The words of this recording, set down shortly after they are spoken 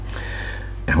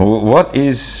What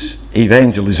is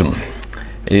evangelism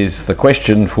is the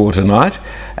question for tonight,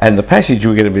 and the passage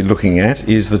we're going to be looking at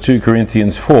is the 2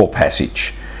 Corinthians 4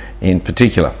 passage in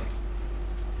particular.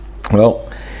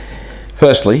 Well,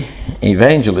 firstly,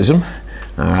 evangelism,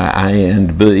 A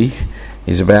and B,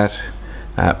 is about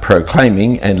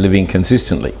proclaiming and living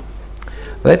consistently.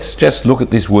 Let's just look at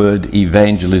this word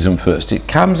evangelism first. It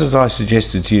comes, as I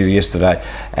suggested to you yesterday,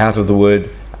 out of the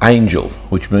word angel,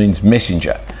 which means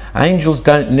messenger. Angels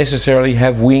don't necessarily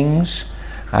have wings.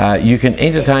 You can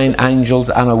entertain angels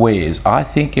unawares. I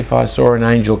think if I saw an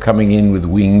angel coming in with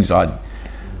wings, I'd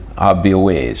be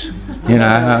awares. You know,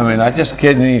 I mean, I just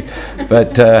kidding.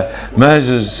 But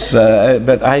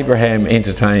but Abraham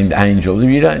entertained angels.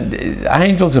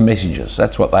 Angels are messengers.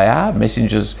 That's what they are,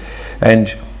 messengers,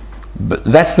 but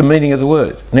that's the meaning of the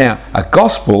word. Now, a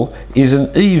gospel is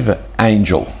an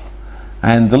evangel,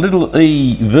 and the little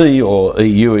ev or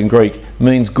eu in Greek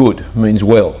means good, means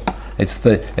well. It's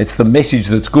the message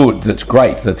that's good, that's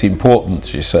great, that's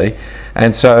important, you see.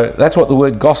 And so that's what the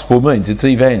word gospel means. It's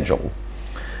evangel.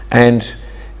 And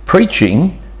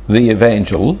preaching the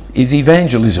evangel is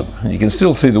evangelism. And you can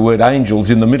still see the word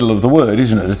angels in the middle of the word,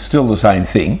 isn't it? It's still the same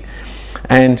thing.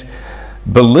 And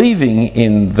believing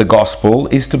in the gospel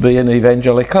is to be an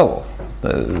evangelical.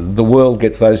 The world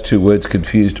gets those two words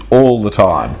confused all the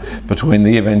time, between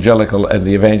the evangelical and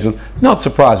the evangel. Not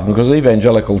surprising, because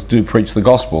evangelicals do preach the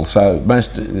gospel, so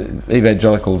most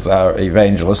evangelicals are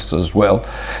evangelists as well.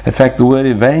 In fact, the word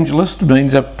evangelist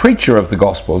means a preacher of the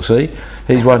gospel, see?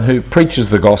 He's one who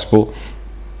preaches the gospel.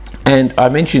 And I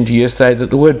mentioned to you yesterday that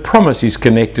the word promise is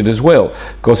connected as well,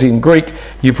 because in Greek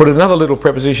you put another little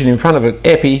preposition in front of it,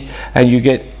 epi, and you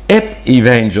get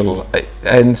evangel,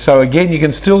 and so again you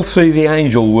can still see the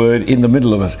angel word in the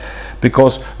middle of it,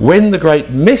 because when the great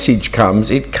message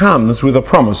comes, it comes with a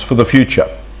promise for the future.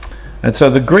 And so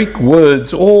the Greek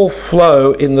words all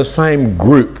flow in the same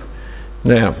group.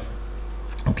 Now,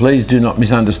 please do not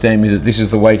misunderstand me that this is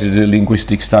the way to do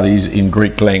linguistic studies in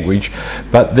Greek language,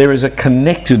 but there is a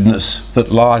connectedness that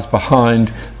lies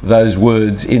behind those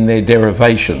words in their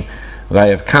derivation. They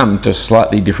have come to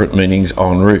slightly different meanings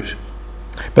en route.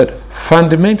 But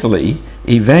fundamentally,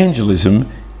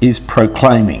 evangelism is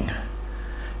proclaiming.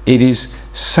 It is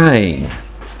saying,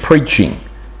 preaching,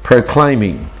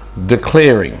 proclaiming,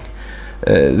 declaring.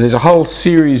 There's a whole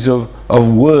series of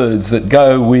words that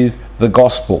go with the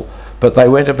gospel, but they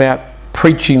went about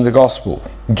preaching the gospel.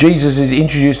 Jesus is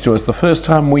introduced to us. The first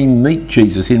time we meet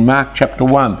Jesus in Mark chapter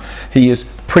 1, he is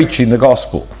preaching the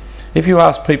gospel. If you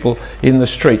ask people in the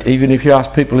street, even if you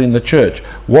ask people in the church,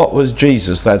 what was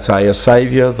Jesus? They'd say a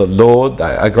saviour, the Lord,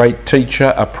 a great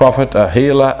teacher, a prophet, a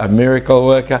healer, a miracle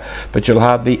worker, but you'll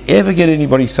hardly ever get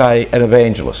anybody say an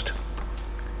evangelist.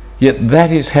 Yet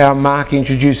that is how Mark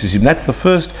introduces him. That's the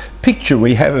first picture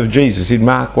we have of Jesus in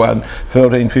Mark 1,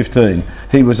 14, 15.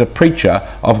 He was a preacher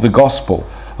of the gospel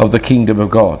of the kingdom of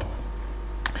God.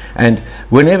 And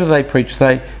whenever they preach,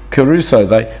 they caruso,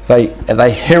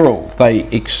 they herald,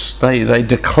 they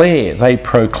declare, they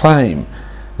proclaim.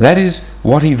 That is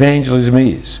what evangelism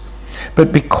is.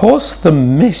 But because the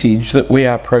message that we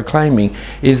are proclaiming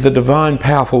is the divine,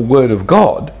 powerful word of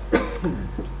God,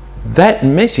 that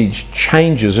message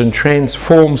changes and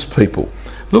transforms people.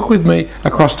 Look with me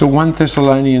across to 1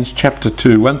 Thessalonians chapter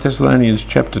 2. 1 Thessalonians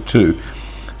chapter 2.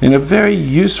 In a very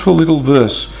useful little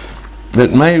verse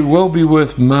that may well be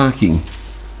worth marking.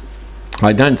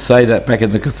 I don't say that back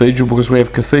in the cathedral because we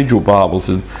have cathedral Bibles,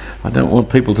 and I don't want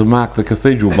people to mark the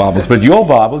cathedral Bibles, but your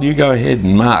Bible, you go ahead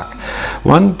and mark.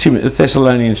 1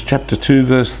 Thessalonians chapter 2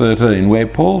 verse 13, where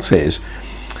Paul says,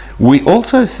 "We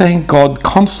also thank God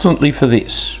constantly for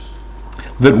this,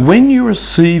 that when you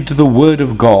received the word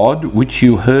of God, which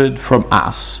you heard from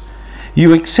us,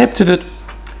 you accepted it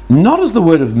not as the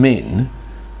word of men,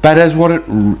 but as what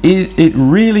it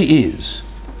really is,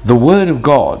 the word of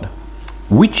God,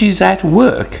 which is at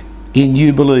work in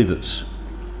you believers."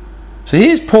 So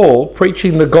here's Paul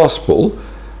preaching the gospel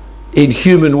in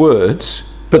human words,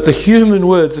 but the human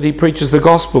words that he preaches the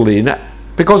gospel in,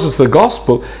 because it's the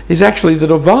gospel, is actually the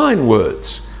divine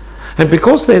words. And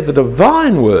because they're the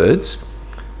divine words,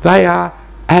 they are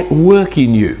at work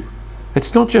in you.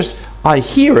 It's not just, I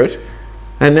hear it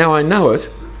and now I know it.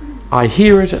 I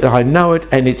hear it, I know it,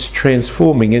 and it's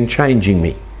transforming and changing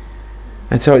me.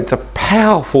 And so it's a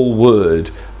powerful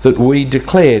word that we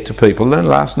declare to people. And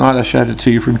last night I showed it to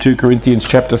you from 2 Corinthians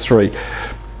chapter 3,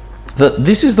 that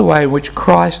this is the way in which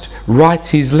Christ writes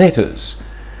his letters.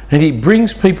 And he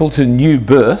brings people to new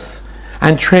birth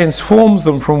and transforms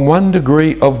them from one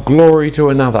degree of glory to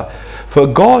another. For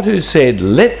God, who said,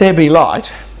 "Let there be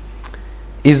light,"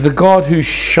 is the God who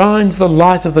shines the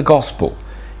light of the gospel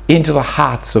into the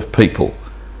hearts of people.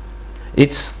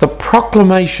 It's the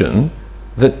proclamation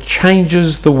that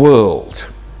changes the world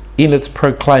in its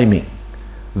proclaiming.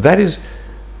 That is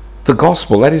the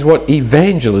gospel. That is what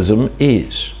evangelism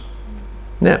is.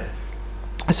 Now,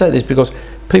 I say this because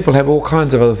people have all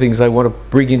kinds of other things they want to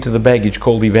bring into the baggage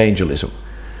called evangelism.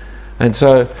 And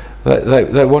so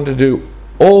they want to do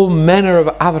all manner of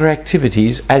other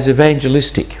activities as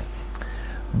evangelistic.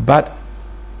 But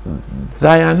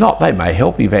they are not. They may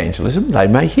help evangelism, they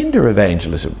may hinder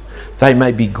evangelism. They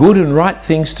may be good and right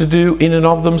things to do in and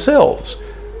of themselves,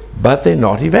 but they're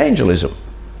not evangelism.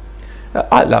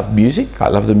 I love music. I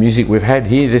love the music we've had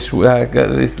here this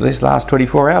last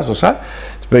 24 hours or so.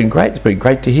 It's been great. It's been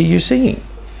great to hear you singing.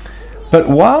 But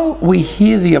while we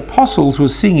hear the apostles were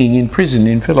singing in prison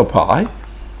in Philippi,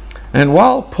 and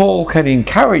while Paul can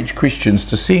encourage Christians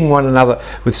to sing one another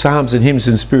with psalms and hymns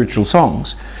and spiritual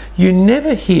songs, you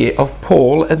never hear of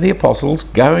Paul and the apostles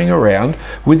going around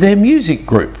with their music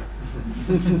group.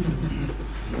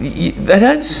 They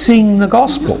don't sing the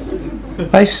gospel.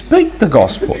 They speak the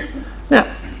gospel.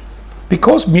 Now,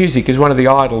 because music is one of the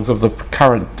idols of the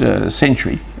current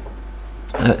century,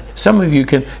 some of you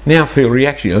can now feel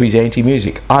reaction. Oh, he's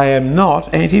anti-music. I am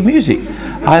not anti-music.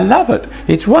 I love it.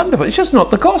 It's wonderful. It's just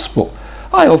not the gospel.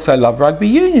 I also love rugby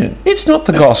union. It's not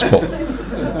the gospel.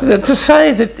 To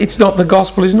say that it's not the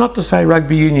gospel is not to say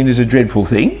rugby union is a dreadful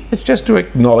thing. It's just to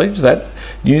acknowledge that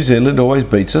New Zealand always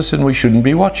beats us and we shouldn't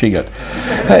be watching it.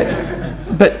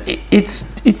 But it's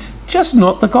just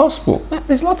not the gospel.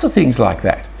 There's lots of things like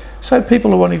that. So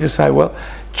people are wanting to say, well,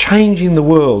 changing the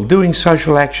world, doing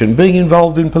social action, being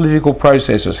involved in political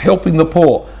processes, helping the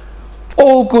poor,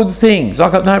 all good things.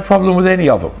 I've got no problem with any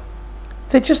of them.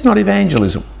 They're just not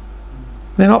evangelism.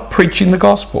 They're not preaching the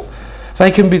gospel. They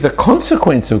can be the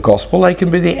consequence of gospel, they can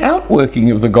be the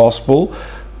outworking of the gospel,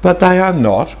 but they are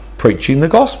not preaching the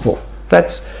gospel.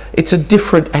 It's a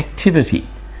different activity.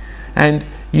 And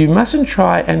you mustn't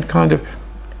try and kind of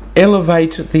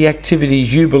elevate the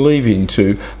activities you believe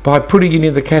into by putting it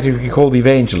in the category called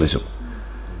evangelism,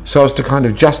 so as to kind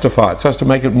of justify it, so as to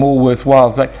make it more worthwhile.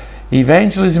 It's like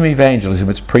evangelism,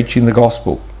 it's preaching the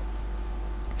gospel.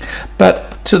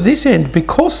 But to this end,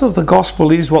 because of the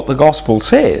gospel is what the gospel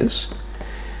says,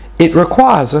 it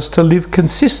requires us to live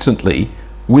consistently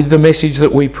with the message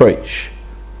that we preach.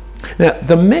 Now,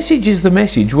 the message is the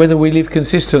message whether we live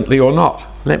consistently or not.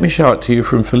 Let me show it to you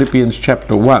from Philippians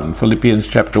chapter 1. Philippians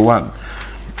chapter 1,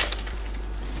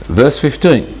 verse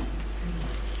 15.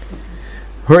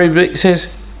 Where it says,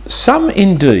 "Some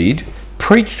indeed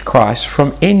preached Christ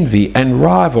from envy and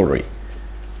rivalry,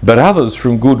 but others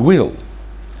from goodwill.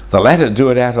 The latter do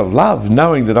it out of love,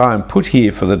 knowing that I am put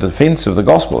here for the defence of the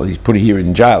gospel." He's put here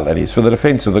in jail, that is, for the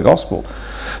defence of the gospel.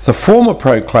 "The former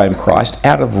proclaim Christ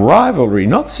out of rivalry,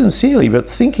 not sincerely, but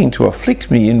thinking to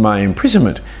afflict me in my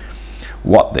imprisonment.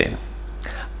 What then?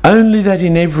 Only that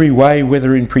in every way,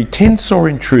 whether in pretence or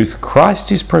in truth, Christ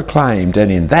is proclaimed,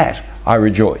 and in that I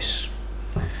rejoice."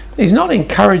 He's not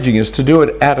encouraging us to do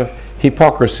it out of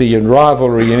hypocrisy and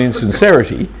rivalry and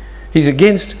insincerity. He's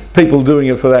against people doing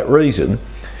it for that reason.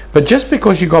 But just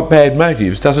because you've got bad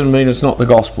motives doesn't mean it's not the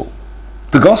gospel.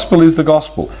 The gospel is the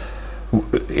gospel,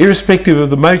 irrespective of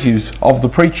the motives of the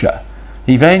preacher.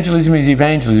 Evangelism is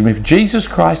evangelism. If Jesus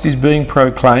Christ is being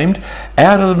proclaimed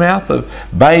out of the mouth of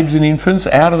babes and infants,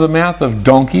 out of the mouth of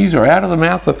donkeys, or out of the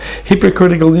mouth of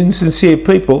hypocritical, insincere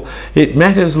people, it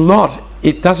matters not.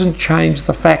 It doesn't change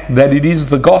the fact that it is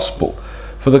the gospel.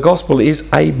 For the gospel is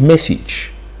a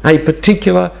message. A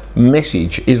particular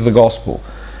message is the gospel.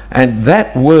 And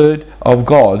that word of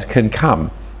God can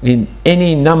come in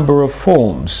any number of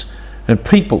forms and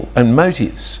people and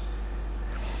motives.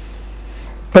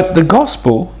 But the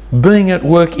gospel, being at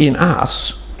work in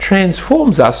us,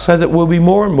 transforms us so that we'll be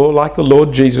more and more like the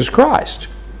Lord Jesus Christ,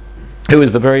 who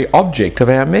is the very object of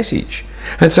our message.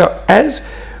 And so as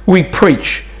we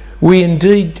preach, we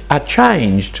indeed are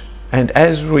changed. And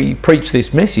as we preach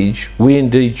this message, we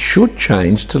indeed should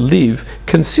change to live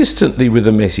consistently with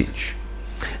the message.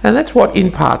 And that's what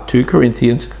in part 2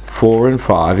 Corinthians 4 and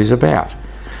 5 is about.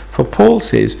 For Paul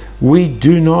says, "We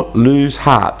do not lose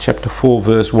heart," chapter 4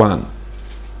 verse 1.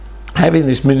 "Having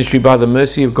this ministry by the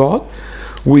mercy of God,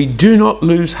 we do not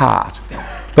lose heart,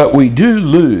 but we do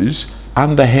lose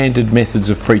underhanded methods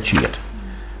of preaching it."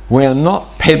 We are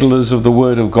not peddlers of the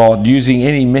word of God using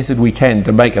any method we can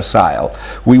to make a sale.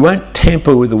 We won't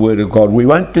tamper with the word of God. We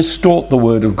won't distort the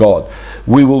word of God.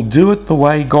 We will do it the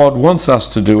way God wants us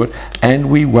to do it, and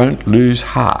we won't lose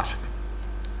heart.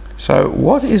 So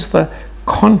what is the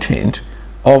content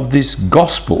of this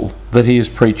gospel that he is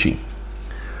preaching?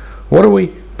 What do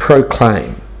we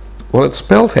proclaim? Well, it's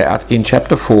spelt out in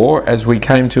chapter 4, as we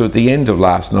came to at the end of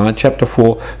last night, chapter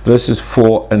 4, verses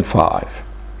 4 and 5.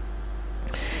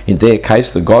 In their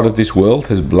case, the God of this world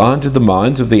has blinded the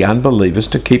minds of the unbelievers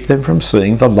to keep them from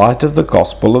seeing the light of the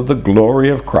gospel of the glory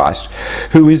of Christ,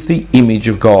 who is the image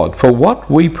of God. For what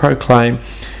we proclaim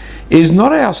is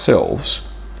not ourselves,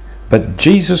 but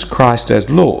Jesus Christ as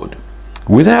Lord,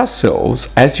 with ourselves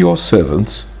as your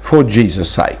servants for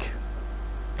Jesus' sake.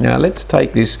 Now let's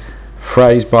take this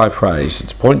phrase by phrase.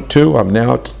 It's point 2, I'm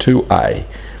now at 2a.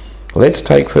 Let's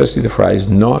take firstly the phrase,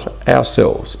 not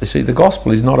ourselves. You see, the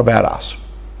gospel is not about us.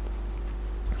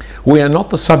 We are not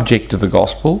the subject of the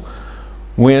gospel.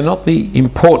 We are not the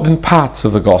important parts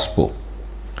of the gospel.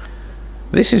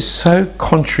 This is so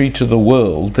contrary to the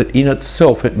world that in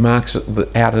itself it marks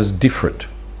it out as different.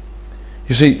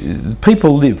 You see,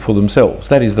 people live for themselves.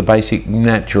 That is the basic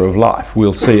nature of life.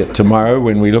 We'll see it tomorrow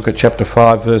when we look at chapter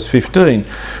 5, verse 15,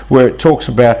 where it talks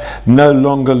about no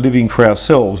longer living for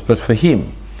ourselves, but for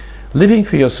Him. Living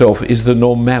for yourself is the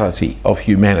normality of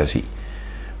humanity.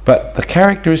 But the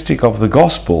characteristic of the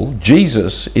gospel,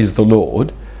 Jesus is the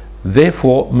Lord,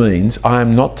 therefore means I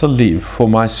am not to live for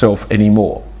myself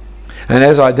anymore. And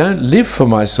as I don't live for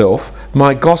myself,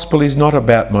 my gospel is not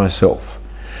about myself.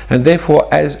 And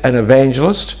therefore, as an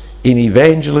evangelist in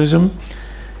evangelism,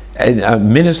 and a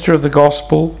minister of the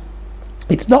gospel,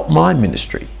 it's not my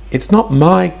ministry, it's not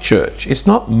my church, it's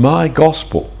not my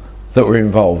gospel that we're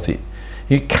involved in.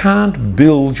 You can't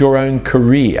build your own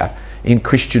career in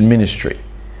Christian ministry,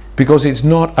 because it's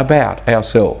not about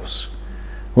ourselves.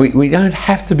 We don't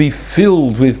have to be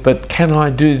filled with, but can I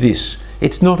do this?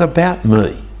 It's not about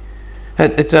me.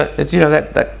 It's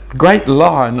that great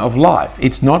line of life.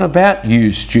 It's not about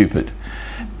you, stupid.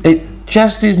 It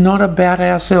just is not about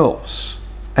ourselves.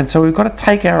 And so we've got to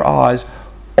take our eyes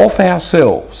off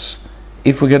ourselves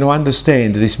if we're going to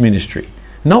understand this ministry.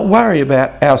 Not worry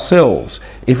about ourselves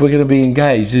if we're going to be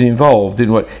engaged and involved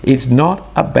in what. It's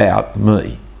not about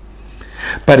me.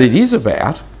 But it is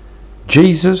about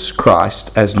Jesus Christ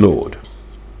as Lord.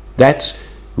 That's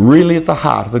really at the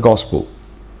heart of the gospel.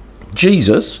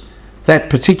 Jesus,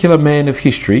 that particular man of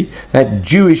history, that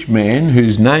Jewish man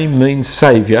whose name means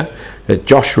Saviour,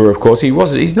 Joshua, of course,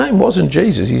 his name wasn't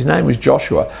Jesus, his name was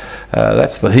Joshua.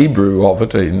 That's the Hebrew of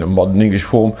it in the modern English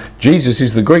form. Jesus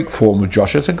is the Greek form of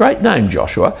Joshua. It's a great name,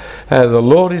 Joshua. The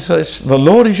Lord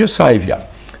is your Saviour.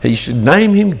 He should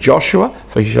name him Joshua,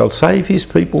 for he shall save his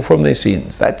people from their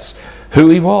sins. That's who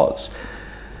he was.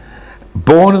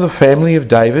 Born of the family of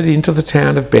David into the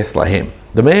town of Bethlehem.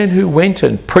 The man who went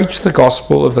and preached the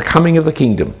gospel of the coming of the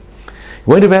kingdom.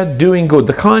 He went about doing good,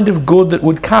 the kind of good that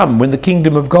would come when the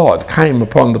kingdom of God came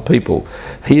upon the people,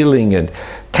 healing and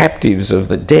captives of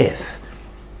the death.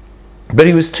 But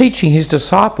he was teaching his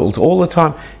disciples all the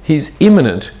time his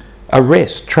imminent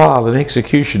arrest, trial and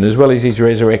execution, as well as his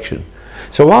resurrection.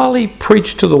 So while he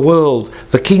preached to the world,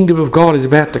 the kingdom of God is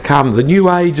about to come, the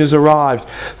new age has arrived,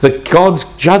 God's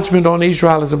judgment on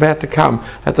Israel is about to come,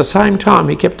 at the same time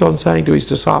he kept on saying to his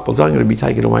disciples, I'm going to be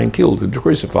taken away and killed and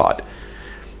crucified.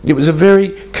 It was a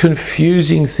very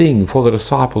confusing thing for the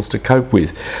disciples to cope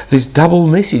with. This double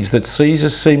message that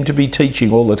Jesus seemed to be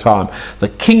teaching all the time. The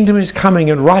kingdom is coming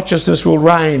and righteousness will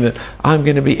reign and I'm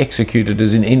going to be executed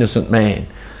as an innocent man.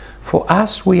 For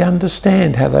us, we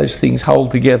understand how those things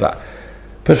hold together.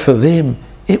 But for them,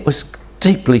 it was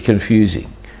deeply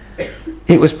confusing.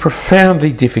 It was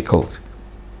profoundly difficult.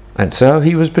 And so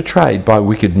he was betrayed by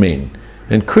wicked men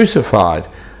and crucified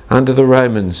under the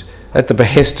Romans at the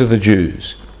behest of the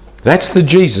Jews. That's the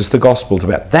Jesus the gospel's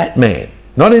about, that man.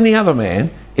 Not any other man,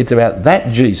 it's about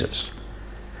that Jesus,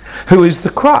 who is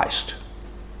the Christ.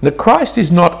 The Christ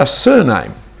is not a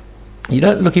surname. You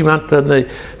don't look him up on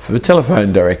the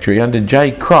telephone directory under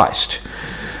J. Christ.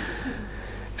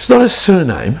 It's not a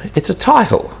surname, it's a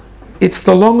title. It's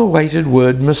the long-awaited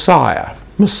word Messiah.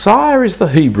 Messiah is the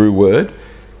Hebrew word,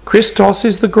 Christos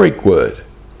is the Greek word,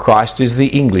 Christ is the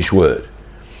English word.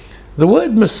 The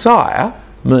word Messiah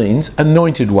means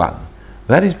anointed one.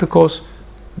 That is because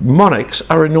monarchs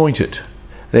are anointed.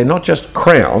 They're not just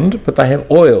crowned, but they have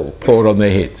oil poured on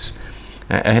their heads.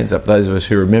 Hands up those of us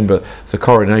who remember the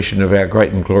coronation of our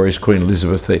great and glorious Queen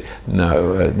Elizabeth.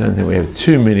 No, I don't think we have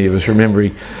too many of us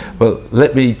remembering. Well,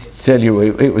 let me tell you,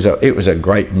 it was a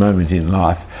great moment in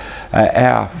life.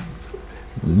 Our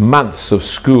months of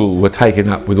school were taken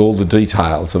up with all the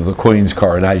details of the Queen's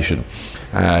coronation.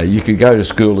 You could go to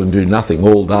school and do nothing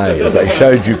all day as they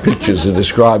showed you pictures and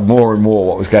described more and more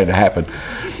what was going to happen.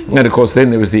 And of course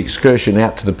then there was the excursion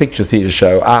out to the picture theatre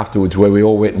show afterwards, where we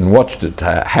all went and watched it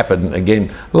happen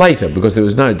again later, because there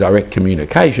was no direct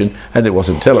communication and there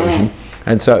wasn't television.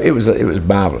 And so it was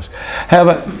marvellous.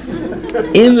 However,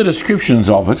 in the descriptions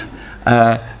of it,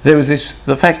 there was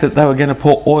the fact that they were going to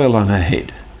pour oil on her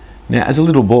head. Now, as a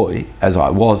little boy, as I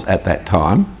was at that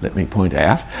time, let me point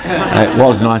out, it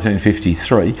was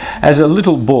 1953, as a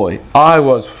little boy, I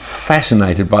was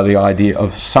fascinated by the idea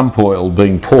of sump oil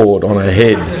being poured on her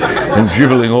head and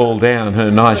dribbling all down her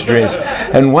nice dress,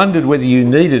 and wondered whether you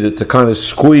needed it to kind of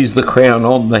squeeze the crown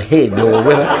on the head, or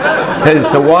whether, as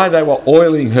to why they were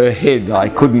oiling her head, I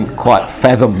couldn't quite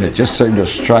fathom. It just seemed a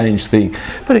strange thing.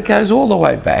 But it goes all the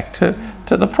way back to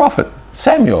the prophet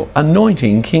Samuel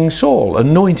anointing King Saul,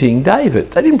 anointing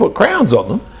David. They didn't put crowns on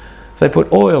them, they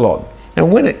put oil on.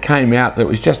 And when it came out that it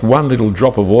was just one little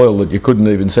drop of oil that you couldn't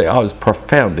even see, I was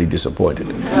profoundly disappointed.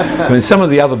 I mean, some of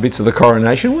the other bits of the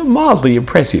coronation were mildly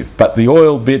impressive, but the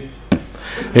oil bit,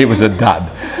 it was a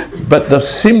dud. But the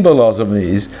symbolism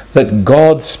is that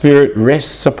God's Spirit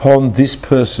rests upon this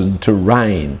person to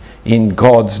reign in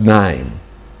God's name.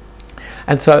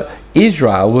 And so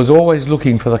Israel was always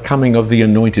looking for the coming of the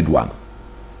Anointed One,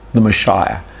 the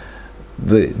Messiah,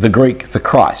 the Greek, the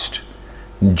Christ.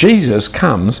 Jesus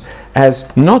comes as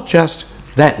not just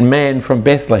that man from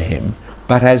Bethlehem,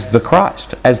 but as the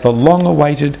Christ, as the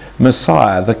long-awaited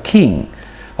Messiah, the King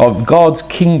of God's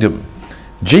kingdom.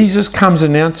 Jesus comes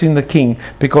announcing the King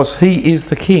because he is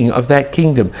the King of that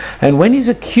kingdom. And when he's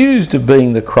accused of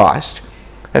being the Christ,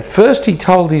 at first he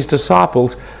told his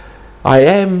disciples, I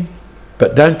am,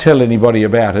 but don't tell anybody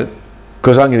about it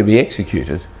because I'm going to be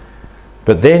executed.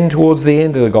 But then towards the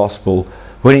end of the gospel,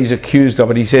 when he's accused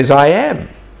of it, he says, I am.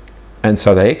 And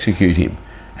so they execute him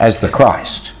as the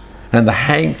Christ. And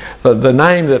the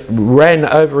name that ran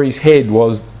over his head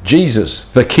was Jesus,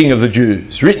 the King of the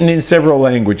Jews, written in several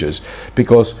languages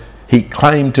because he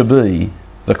claimed to be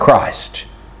the Christ.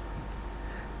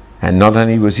 And not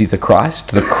only was he the Christ,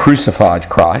 the crucified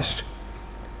Christ,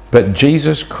 but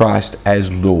Jesus Christ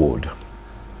as Lord.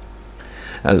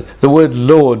 The word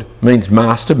Lord means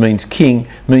master, means king,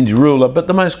 means ruler, but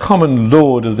the most common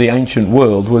lord of the ancient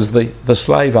world was the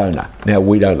slave owner. Now,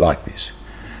 we don't like this.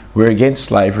 We're against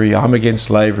slavery. I'm against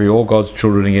slavery. All God's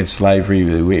children against slavery.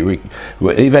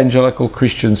 Evangelical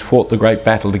Christians fought the great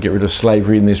battle to get rid of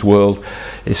slavery in this world.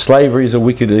 Slavery is a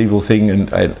wicked, evil thing,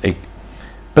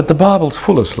 but the Bible's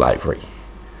full of slavery.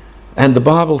 And the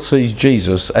Bible sees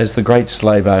Jesus as the great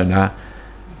slave owner,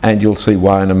 and you'll see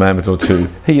why in a moment or two.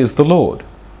 He is the Lord.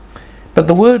 But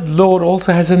the word Lord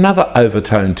also has another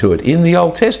overtone to it. In the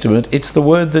Old Testament, it's the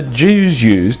word that Jews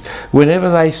used whenever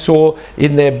they saw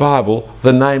in their Bible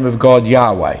the name of God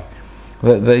Yahweh.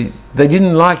 They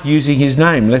didn't like using his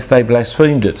name lest they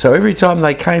blasphemed it. So every time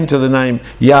they came to the name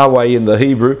Yahweh in the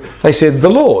Hebrew, they said the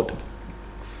Lord.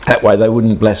 That way they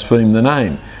wouldn't blaspheme the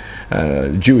name.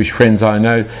 Jewish friends I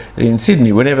know in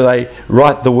Sydney, whenever they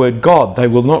write the word God, they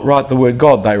will not write the word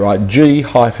God, they write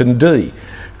G-D,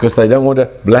 because they don't want to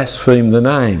blaspheme the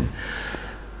name.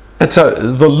 And so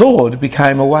the Lord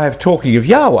became a way of talking of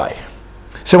Yahweh.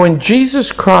 So when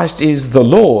Jesus Christ is the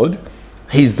Lord,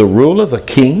 he's the ruler, the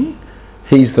king,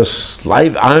 he's the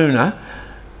slave owner,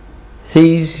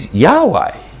 he's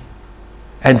Yahweh.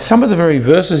 And some of the very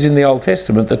verses in the Old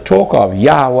Testament that talk of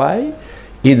Yahweh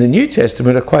in the New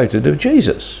Testament are quoted of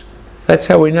Jesus. That's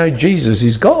how we know Jesus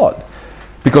is God,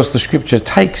 because the Scripture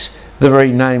takes the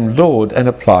very name Lord and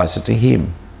applies it to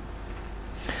him.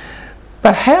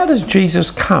 But how does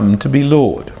Jesus come to be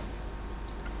Lord?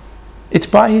 It's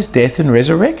by his death and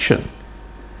resurrection.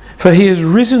 For he has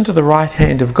risen to the right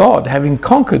hand of God, having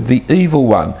conquered the evil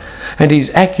one and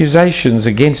his accusations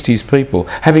against his people,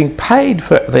 having paid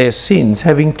for their sins,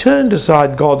 having turned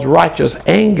aside God's righteous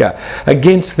anger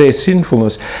against their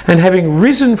sinfulness, and having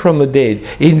risen from the dead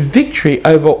in victory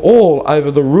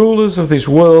over the rulers of this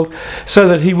world, so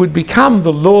that he would become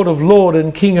the Lord of lords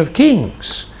and King of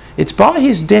kings. It's by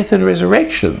his death and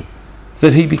resurrection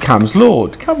that he becomes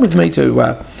Lord. Come with me to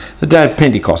the day of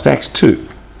Pentecost, Acts 2.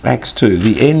 Acts 2,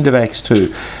 the end of Acts 2,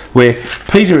 where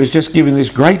Peter is just giving this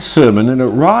great sermon, and it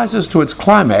rises to its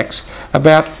climax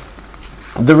about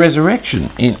the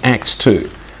resurrection in Acts 2.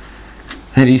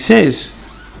 And he says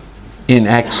in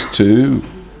Acts 2,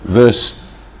 verse...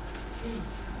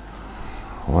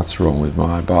 What's wrong with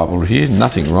my Bible here?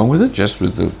 Nothing wrong with it, just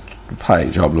with the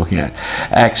page I'm looking at.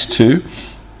 Acts 2,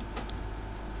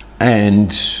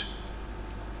 and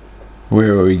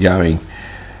where are we going?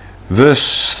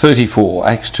 Verse 34,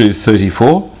 Acts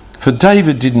 2:34. For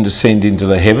David didn't ascend into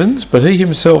the heavens, but he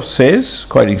himself says,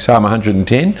 quoting Psalm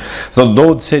 110, the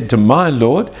Lord said to my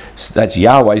Lord, that's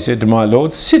Yahweh said to my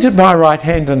Lord, sit at my right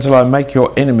hand until I make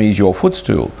your enemies your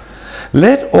footstool.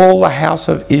 Let all the house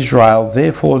of Israel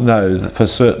therefore know for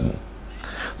certain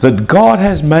that God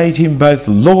has made him both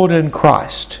Lord and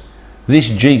Christ, this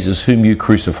Jesus whom you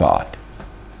crucified.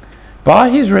 By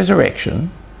his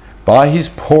resurrection, by his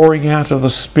pouring out of the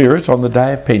Spirit on the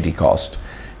day of Pentecost,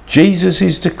 Jesus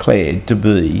is declared to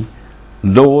be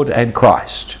Lord and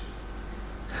Christ.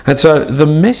 And so the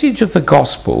message of the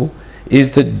gospel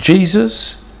is that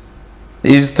Jesus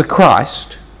is the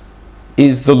Christ,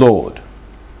 is the Lord.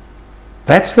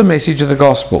 That's the message of the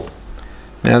gospel.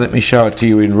 Now let me show it to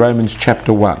you in Romans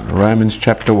chapter 1. Romans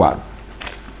chapter 1.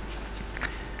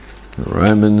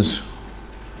 Romans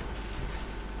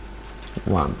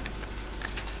 1.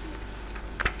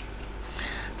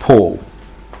 Paul,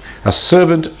 a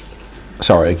servant...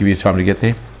 Sorry, I'll give you time to get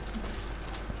there.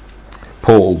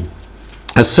 Paul,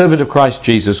 a servant of Christ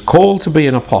Jesus, called to be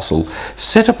an apostle,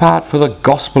 set apart for the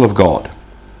gospel of God,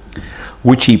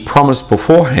 which he promised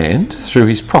beforehand through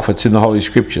his prophets in the Holy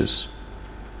Scriptures,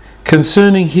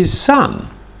 concerning his Son,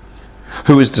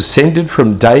 who was descended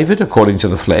from David according to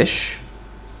the flesh,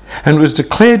 and was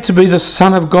declared to be the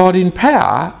Son of God in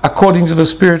power according to the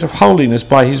Spirit of holiness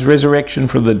by his resurrection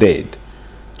from the dead,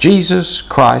 Jesus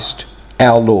Christ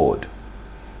our Lord.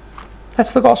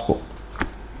 That's the gospel.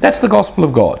 That's the gospel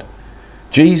of God.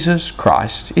 Jesus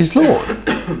Christ is Lord.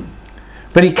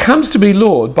 But he comes to be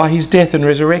Lord by his death and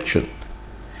resurrection.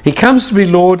 He comes to be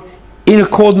Lord in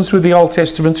accordance with the Old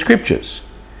Testament scriptures.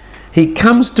 He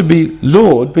comes to be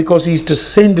Lord because he's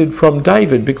descended from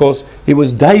David, because it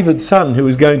was David's son who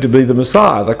was going to be the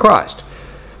Messiah, the Christ.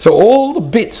 So all the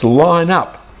bits line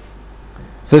up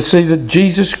to see that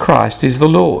Jesus Christ is the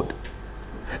Lord.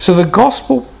 So the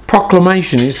gospel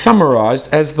proclamation is summarised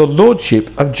as the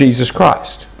lordship of Jesus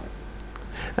Christ.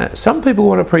 Some people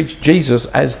want to preach Jesus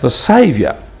as the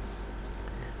Saviour,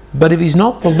 but if he's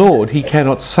not the Lord, he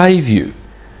cannot save you,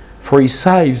 for he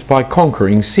saves by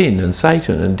conquering sin and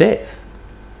Satan and death.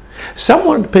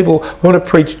 People want to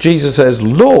preach Jesus as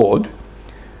Lord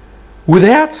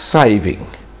without saving,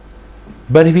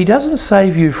 but if he doesn't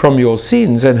save you from your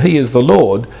sins and he is the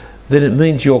Lord, then it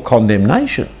means your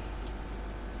condemnation.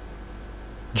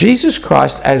 Jesus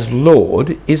Christ as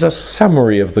Lord is a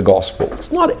summary of the gospel.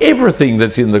 It's not everything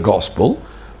that's in the gospel,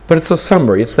 but it's a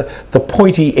summary. It's the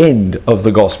pointy end of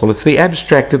the gospel. It's the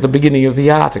abstract at the beginning of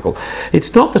the article.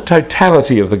 It's not the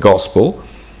totality of the gospel,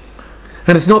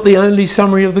 and it's not the only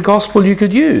summary of the gospel you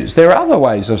could use. There are other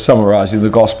ways of summarising the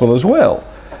gospel as well,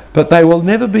 but they will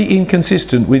never be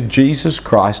inconsistent with Jesus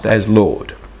Christ as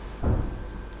Lord.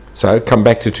 So come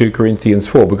back to 2 Corinthians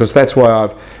 4, because that's why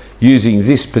I'm using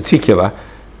this particular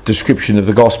description of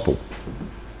the gospel.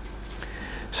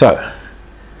 So,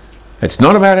 it's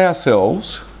not about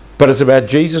ourselves, but it's about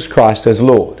Jesus Christ as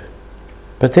Lord.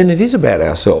 But then it is about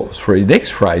ourselves, for the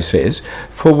next phrase says,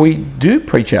 for we do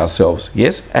preach ourselves,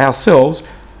 yes, ourselves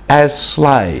as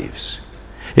slaves.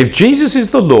 If Jesus is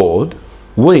the Lord,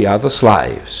 we are the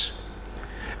slaves.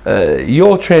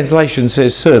 Your translation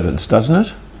says servants, doesn't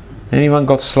it? Anyone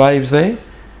got slaves there?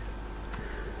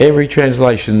 Every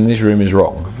translation in this room is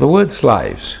wrong. The word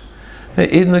slaves.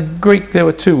 In the Greek there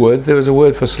were two words. There was a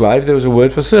word for slave, there was a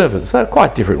word for servants. They're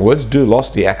quite different words.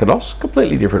 Doulos, diakonos,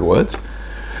 completely different words.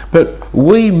 But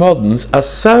we moderns are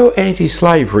so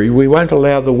anti-slavery, we won't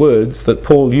allow the words that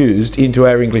Paul used into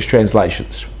our English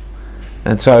translations.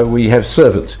 And so we have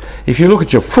servants. If you look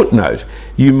at your footnote,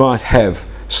 you might have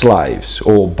slaves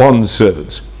or bond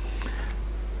servants.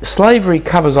 Slavery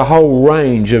covers a whole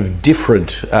range of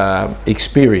different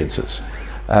experiences.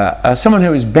 Someone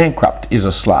who is bankrupt is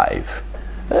a slave.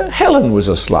 Helen was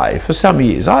a slave for some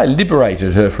years. I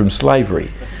liberated her from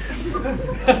slavery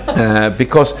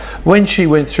because when she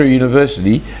went through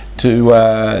university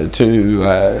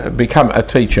to become a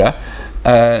teacher,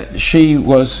 she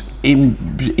was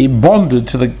bonded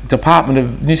to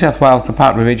the New South Wales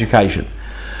Department of Education,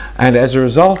 and as a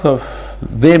result of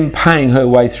them paying her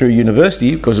way through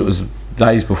university, because it was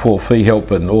days before fee help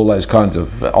and all those kinds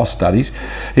of OS studies,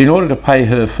 in order to pay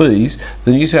her fees,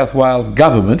 the New South Wales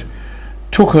government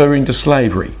took her into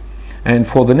slavery. And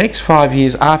for the next 5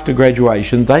 years after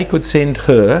graduation, they could send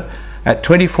her at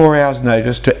 24 hours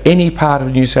notice to any part of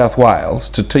New South Wales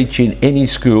to teach in any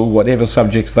school, whatever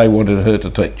subjects they wanted her to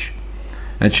teach.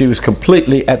 And she was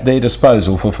completely at their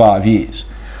disposal for 5 years,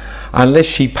 unless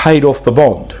she paid off the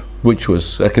bond, which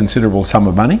was a considerable sum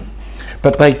of money.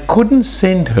 But they couldn't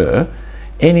send her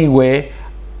anywhere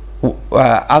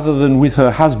other than with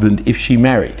her husband if she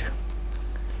married.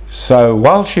 So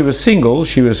while she was single,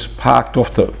 she was parked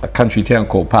off to a country town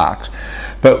called Parkes.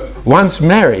 But once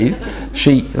married,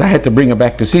 they had to bring her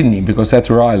back to Sydney, because that's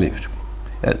where I lived.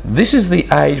 This is the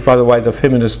age, by the way, the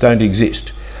feminists don't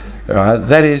exist.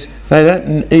 That is, they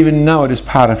don't even know it as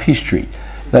part of history.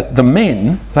 that the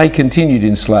men, they continued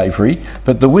in slavery,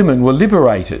 but the women were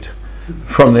liberated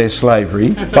from their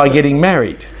slavery by getting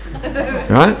married.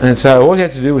 Right? And so all you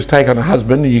had to do was take on a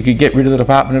husband and you could get rid of the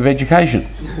Department of Education.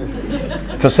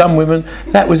 For some women,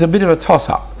 that was a bit of a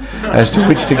toss-up as to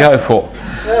which to go for.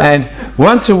 And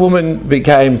once a woman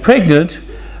became pregnant,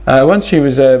 once she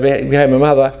became a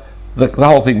mother, the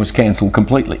whole thing was cancelled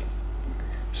completely.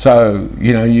 So,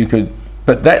 you could...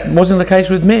 But that wasn't the case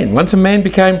with men. Once a man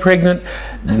became pregnant,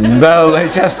 well,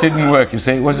 it just didn't work, you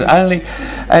see. It was only...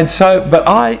 And so, but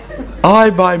I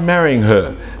by marrying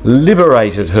her,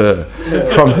 liberated her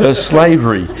from her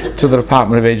slavery to the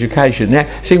Department of Education. Now,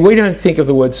 see, we don't think of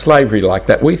the word slavery like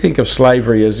that. We think of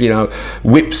slavery as,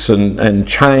 whips and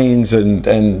chains and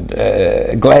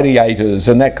gladiators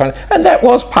and that kind of... And that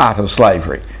was part of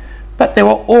slavery. But there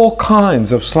were all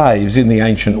kinds of slaves in the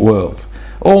ancient world.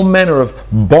 All manner of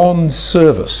bond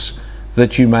service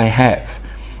that you may have.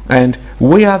 And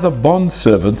we are the bond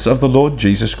servants of the Lord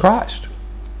Jesus Christ.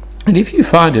 And if you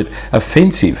find it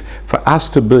offensive for us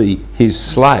to be his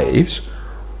slaves,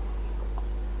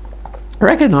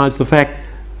 recognise the fact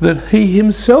that he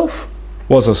himself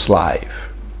was a slave.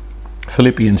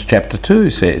 Philippians chapter 2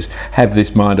 says, "Have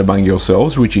this mind among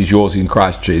yourselves, which is yours in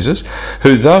Christ Jesus,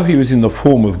 who though he was in the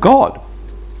form of God,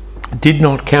 did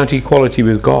not count equality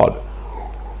with God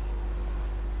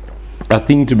a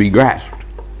thing to be grasped,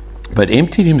 but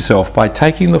emptied himself by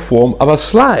taking the form of a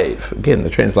slave," again the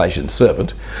translation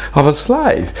servant, "of a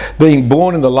slave, being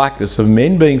born in the likeness of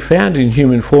men, being found in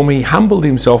human form, he humbled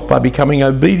himself by becoming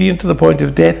obedient to the point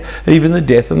of death, even the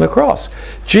death on the cross."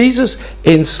 Jesus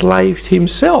enslaved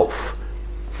himself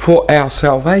for our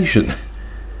salvation.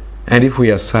 And if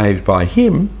we are saved by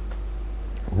him,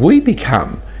 we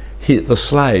become the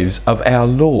slaves of our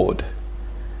Lord.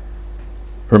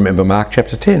 Remember Mark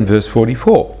chapter 10 verse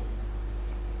 44,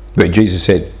 where Jesus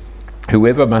said,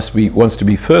 "Whoever wants to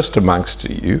be first amongst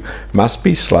you must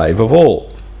be slave of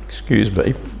all." Excuse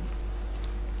me.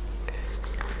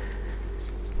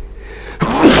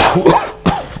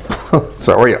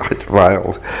 Sorry, I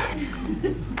failed.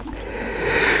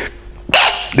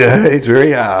 It's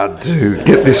very hard to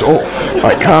get this off.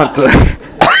 I can't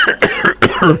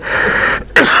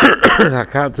I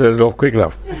can't turn it off quick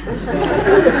enough.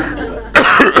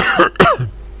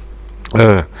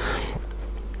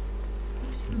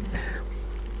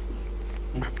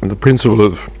 The principal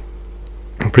of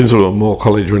Moore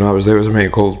College when I was there was a man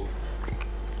called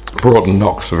Broughton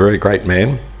Knox, a very great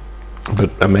man, but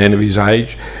a man of his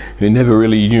age who never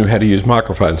really knew how to use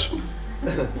microphones.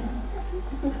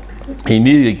 He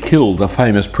nearly killed a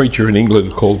famous preacher in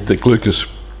England called Dick Lucas,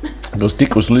 because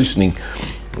Dick was listening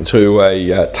to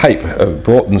a tape of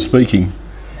Broughton speaking,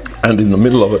 and in the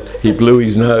middle of it he blew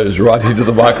his nose right into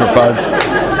the microphone.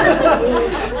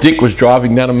 Dick was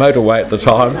driving down a motorway at the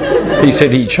time. He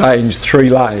said he changed 3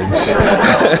 lanes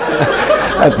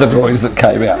at the noise that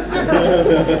came out.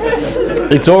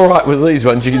 It's all right with these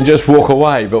ones, you can just walk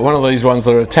away, but one of these ones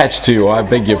that are attached to you, I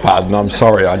beg your pardon, I'm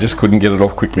sorry, I just couldn't get it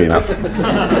off quickly enough.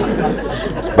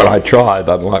 But I tried,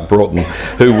 unlike Broughton,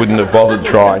 who wouldn't have bothered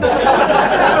trying.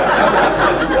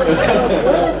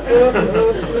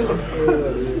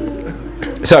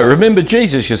 So remember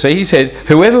Jesus, you see, he said,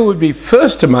 "Whoever would be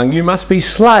first among you must be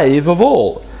slave of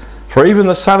all. For even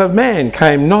the Son of Man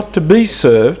came not to be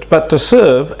served, but to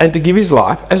serve and to give his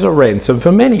life as a ransom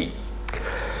for many."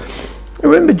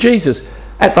 Remember Jesus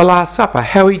at the Last Supper,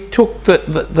 how he took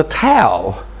the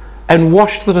towel and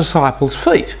washed the disciples'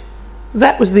 feet.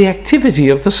 That was the activity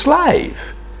of the slave.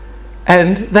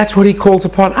 And that's what he calls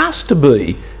upon us to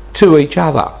be to each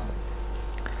other.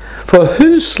 For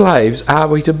whose slaves are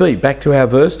we to be? Back to our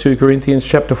verse, 2 Corinthians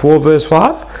chapter 4, verse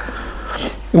 5.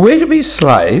 We're to be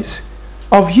slaves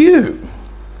of you,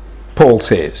 Paul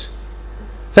says.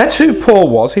 That's who Paul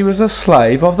was. He was a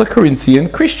slave of the Corinthian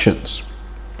Christians.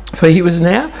 For he was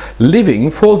now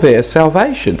living for their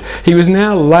salvation. He was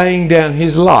now laying down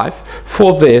his life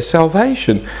for their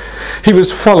salvation. He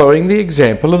was following the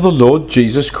example of the Lord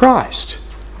Jesus Christ.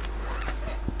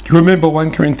 Do you remember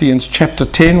 1 Corinthians chapter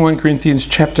 10? 1 Corinthians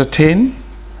chapter 10?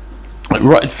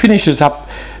 It finishes up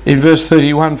in verse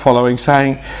 31 following,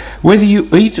 saying, "Whether you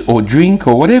eat or drink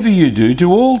or whatever you do,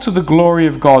 do all to the glory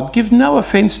of God. Give no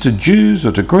offence to Jews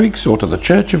or to Greeks or to the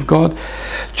church of God,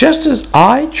 just as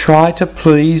I try to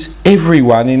please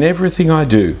everyone in everything I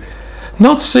do,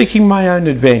 not seeking my own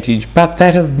advantage, but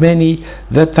that of many,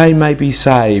 that they may be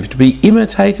saved. Be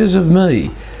imitators of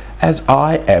me, as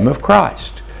I am of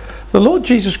Christ." The Lord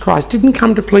Jesus Christ didn't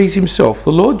come to please himself.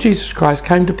 The Lord Jesus Christ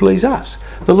came to please us.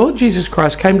 The Lord Jesus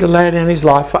Christ came to lay down his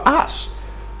life for us.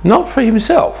 Not for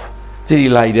himself did he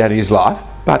lay down his life,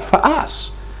 but for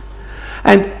us.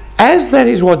 And as that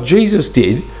is what Jesus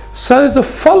did, so the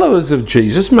followers of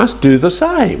Jesus must do the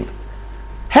same.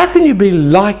 How can you be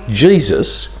like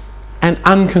Jesus and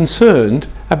unconcerned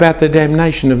about the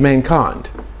damnation of mankind?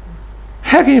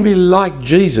 How can you be like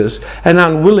Jesus and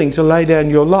unwilling to lay down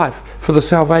your life for the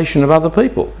salvation of other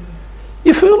people?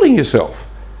 You're fooling yourself.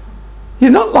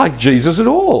 You're not like Jesus at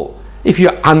all if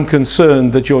you're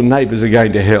unconcerned that your neighbours are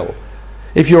going to hell.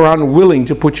 If you're unwilling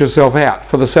to put yourself out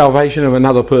for the salvation of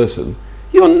another person,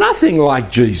 you're nothing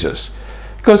like Jesus.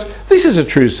 Because this is a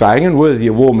true saying and worthy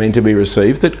of all men to be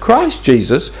received, that Christ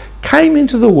Jesus came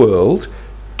into the world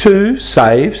to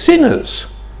save sinners.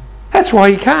 That's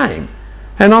why he came.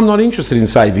 And I'm not interested in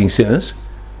saving sinners.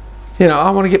 I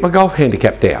want to get my golf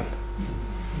handicap down.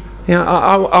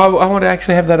 I want to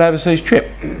actually have that overseas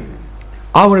trip.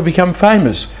 I want to become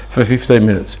famous for 15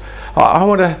 minutes. I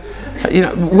want to,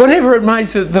 whatever it may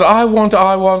say that I want.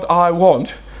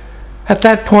 At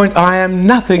that point, I am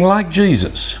nothing like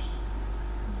Jesus.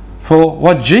 For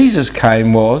what Jesus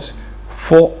came was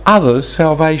for others'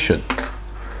 salvation.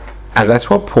 And that's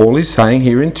what Paul is saying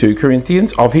here in 2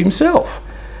 Corinthians of himself.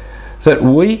 That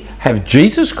we have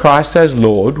Jesus Christ as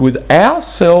Lord with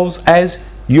ourselves as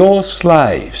your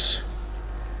slaves.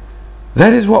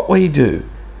 That is what we do.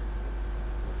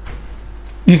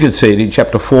 You can see it in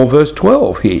chapter 4 verse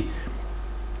 12 here.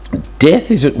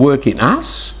 Death is at work in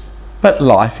us, but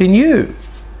life in you.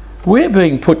 We're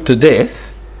being put to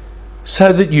death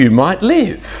so that you might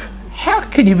live. How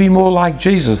can you be more like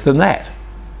Jesus than that?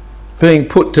 Being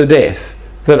put to death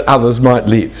that others might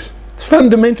live. It's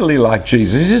fundamentally like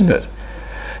Jesus, isn't it?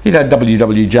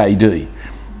 WWJD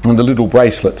and the little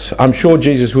bracelets. I'm sure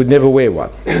Jesus would never wear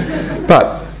one.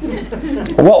 But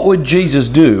what would Jesus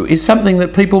do is something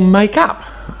that people make up.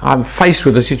 I'm faced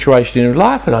with a situation in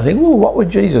life and I think, well, what would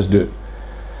Jesus do?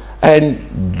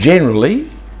 And generally,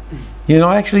 you're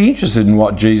not actually interested in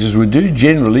what Jesus would do.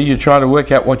 Generally, you're trying to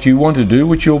work out what you want to do,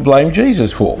 which you'll blame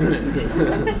Jesus for.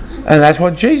 And that's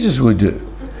what Jesus would do.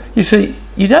 You see,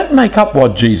 you don't make up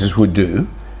what Jesus would do.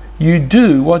 You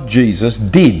do what Jesus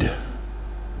did.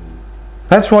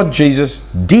 That's what Jesus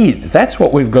did. That's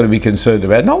what we've got to be concerned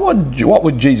about. Not what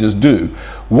would Jesus do.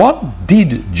 What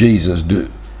did Jesus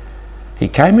do? He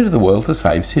came into the world to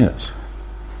save sinners.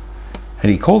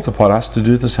 And he calls upon us to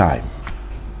do the same.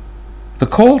 The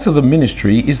call to the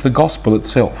ministry is the gospel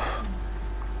itself.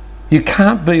 You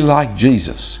can't be like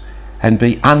Jesus and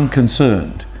be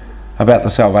unconcerned about the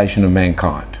salvation of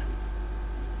mankind.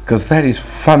 Because that is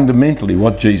fundamentally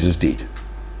what Jesus did.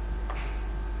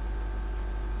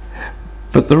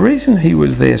 But the reason he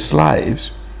was their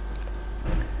slaves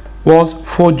was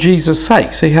for Jesus'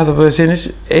 sake. See how the verse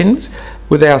ends?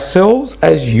 With ourselves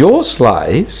as your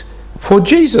slaves for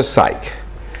Jesus' sake.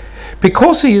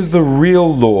 Because he is the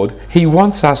real Lord, he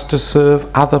wants us to serve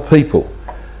other people.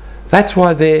 That's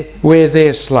why we're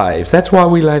their slaves. That's why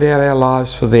we laid out our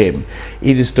lives for them.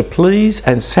 It is to please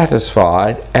and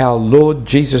satisfy our Lord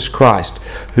Jesus Christ,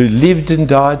 who lived and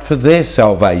died for their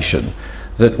salvation,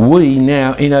 that we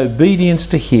now, in obedience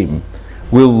to him,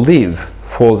 will live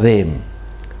for them,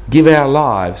 give our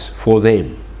lives for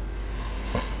them.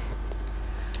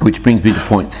 Which brings me to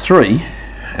point 3,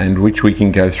 and which we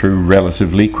can go through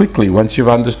relatively quickly once you've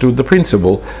understood the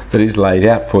principle that is laid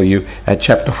out for you at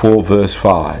chapter 4 verse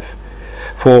 5.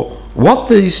 For what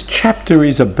this chapter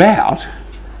is about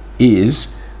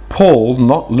is Paul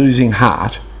not losing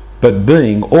heart but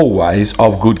being always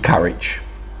of good courage.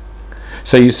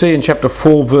 So you see in chapter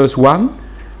 4 verse 1,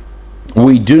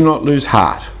 we do not lose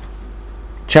heart.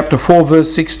 Chapter 4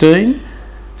 verse 16,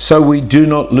 so we do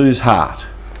not lose heart.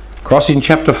 Cross in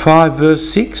chapter 5 verse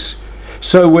 6,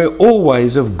 so we're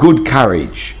always of good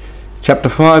courage. Chapter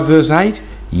 5 verse 8,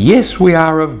 yes, we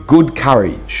are of good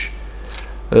courage.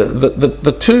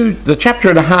 The chapter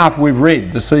and a half we've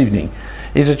read this evening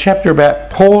is a chapter about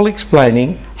Paul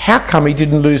explaining how come he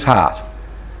didn't lose heart.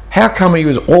 How come he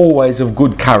was always of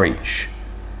good courage?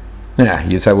 Now,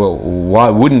 you'd say, well, why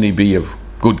wouldn't he be of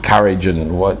good courage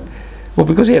and what? Well,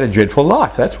 because he had a dreadful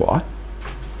life, that's why.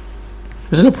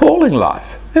 It was an appalling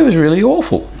life. It was really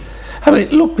awful. I mean,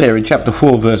 look there in chapter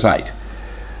 4 verse 8.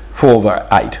 4 verse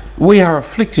 8. We are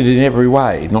afflicted in every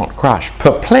way, not crushed,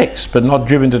 perplexed but not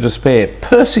driven to despair,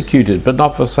 persecuted but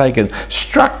not forsaken,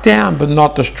 struck down but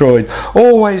not destroyed,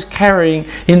 always carrying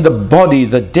in the body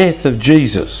the death of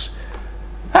Jesus.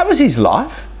 That was his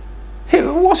life. It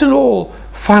wasn't all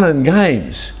fun and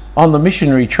games on the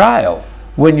missionary trail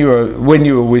when you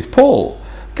were with Paul.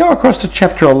 Go across to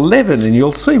chapter 11 and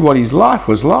you'll see what his life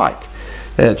was like.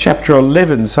 Chapter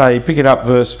 11, say, pick it up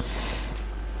verse,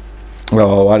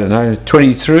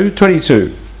 20 through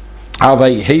 22. Are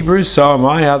they Hebrews? So am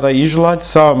I. Are they Israelites?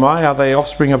 So am I. Are they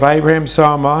offspring of Abraham? So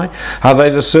am I. Are they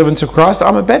the servants of Christ?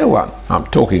 I'm a better one. I'm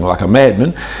talking like a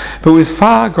madman, but with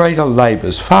far greater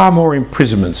labours, far more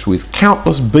imprisonments, with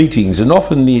countless beatings, and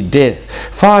often near death.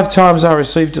 5 times I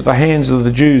received at the hands of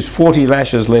the Jews 40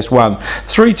 lashes less one.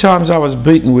 3 times I was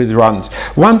beaten with rods.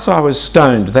 Once I was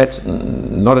stoned. That's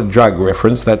not a drug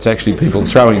reference. That's actually people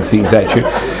throwing things at you.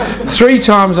 3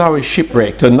 times I was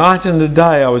shipwrecked. A night and a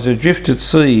day I was adrift at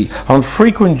sea, on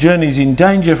frequent journeys, in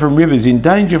danger from rivers, in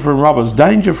danger from robbers,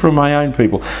 danger from my own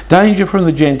people, danger from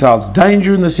the Gentiles,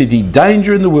 danger in the city,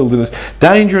 danger in the wilderness,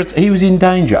 he was in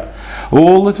danger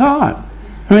all the time.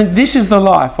 I mean, this is the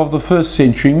life of the first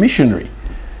century missionary.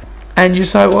 And you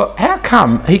say, well, how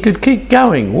come he could keep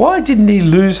going? Why didn't he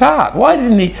lose heart?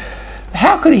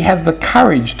 How could he have the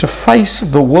courage to face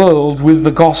the world with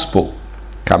the gospel?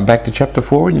 Come back to chapter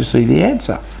 4 and you see the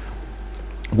answer.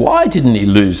 Why didn't he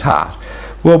lose heart?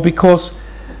 Well, because,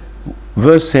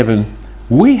 verse 7,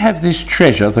 we have this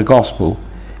treasure, the gospel,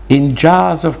 in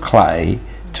jars of clay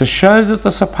to show that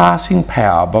the surpassing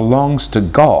power belongs to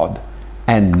God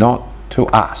and not to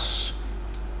us.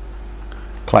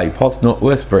 Clay pot's not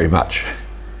worth very much.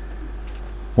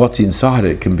 What's inside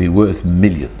it can be worth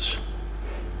millions.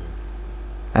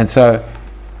 And so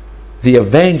the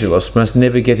evangelist must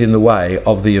never get in the way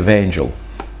of the evangel.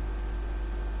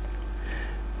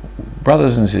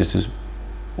 Brothers and sisters,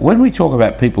 when we talk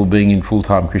about people being in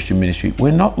full-time Christian ministry,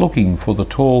 we're not looking for the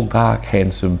tall, dark,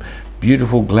 handsome,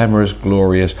 beautiful, glamorous,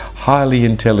 glorious, highly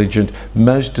intelligent,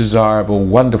 most desirable,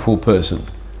 wonderful person.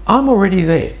 I'm already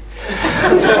there.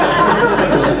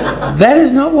 That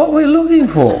is not what we're looking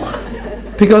for,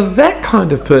 because that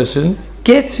kind of person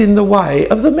gets in the way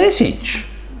of the message.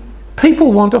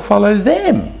 People want to follow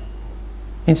them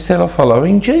instead of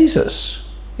following Jesus.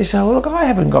 You say, well, look, I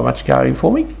haven't got much going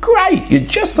for me. Great, you're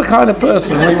just the kind of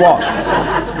person we want.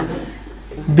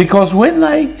 Because when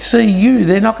they see you,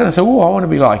 they're not going to say, oh, I want to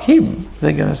be like him.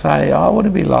 They're going to say, I want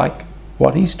to be like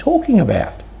what he's talking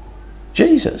about,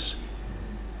 Jesus.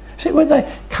 See, when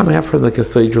they come out from the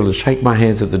cathedral and shake my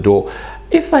hands at the door,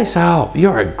 if they say, oh,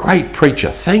 you're a great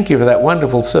preacher, thank you for that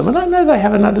wonderful sermon, I know they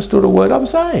haven't understood a word I'm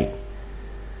saying.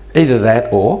 Either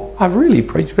that or I've really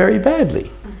preached very badly,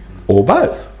 or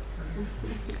both.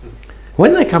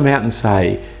 When they come out and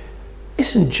say,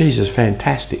 isn't Jesus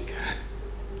fantastic?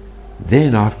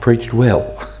 Then I've preached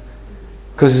well.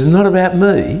 Because it's not about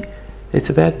me, it's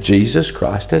about Jesus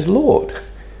Christ as Lord.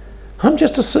 I'm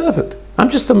just a servant.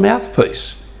 I'm just the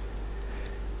mouthpiece.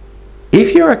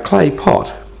 If you're a clay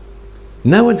pot,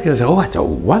 no one's going to say, oh, that's a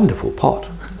wonderful pot.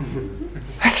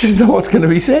 That's just not what's going to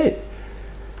be said.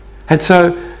 And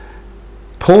so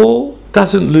Paul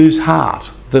doesn't lose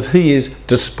heart that he is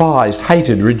despised,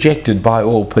 hated, rejected by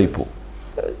all people.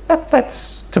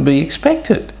 That's to be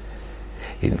expected.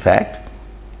 In fact,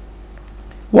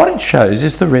 what it shows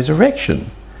is the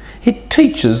resurrection. It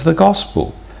teaches the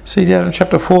gospel. See down in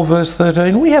chapter 4 verse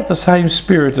 13, we have the same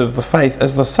spirit of the faith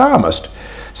as the psalmist,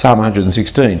 Psalm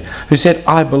 116, who said,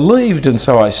 I believed and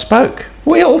so I spoke.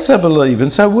 We also believe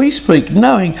and so we speak,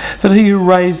 knowing that he who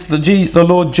raised the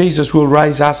Lord Jesus will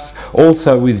raise us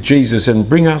also with Jesus and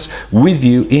bring us with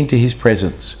you into his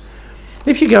presence.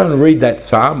 If you go and read that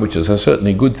psalm, which is a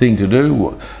certainly good thing to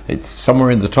do, it's somewhere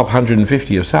in the top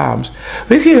 150 of psalms.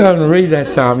 If you go and read that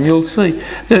psalm, you'll see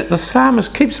that the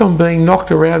psalmist keeps on being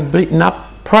knocked around, beaten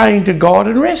up, praying to God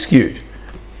and rescued.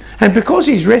 And because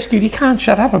he's rescued, he can't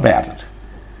shut up about it.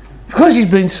 Because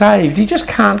he's been saved, he just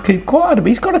can't keep quiet.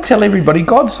 He's got to tell everybody,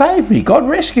 God saved me, God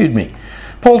rescued me.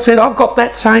 Paul said, I've got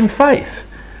that same faith.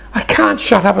 I can't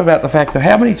shut up about the fact of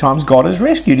how many times God has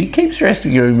rescued. He keeps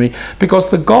rescuing me because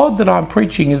the God that I'm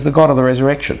preaching is the God of the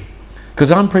resurrection. Because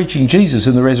I'm preaching Jesus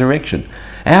in the resurrection.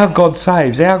 Our God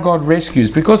saves, our God rescues.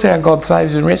 Because our God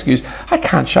saves and rescues, I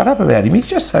can't shut up about him. He's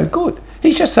just so good.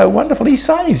 He's just so wonderful. He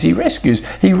saves, he rescues,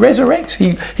 he resurrects,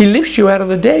 he lifts you out of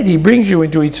the dead, he brings you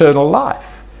into eternal life.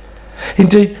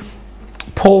 Indeed,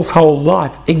 Paul's whole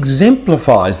life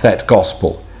exemplifies that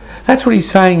gospel. That's what he's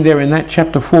saying there in that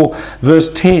chapter 4,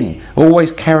 verse 10,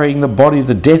 always carrying the body,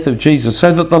 the death of Jesus,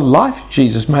 so that the life of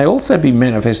Jesus may also be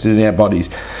manifested in our bodies.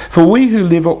 For we who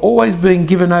live are always being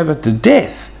given over to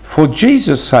death for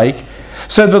Jesus' sake,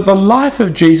 so that the life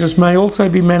of Jesus may also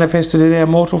be manifested in our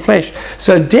mortal flesh.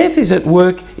 So death is at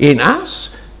work in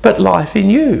us, but life in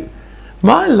you.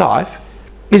 My life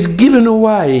is given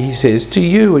away, he says, to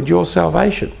you and your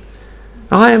salvation.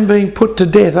 I am being put to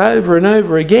death over and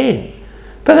over again.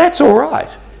 But that's all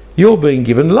right. You're being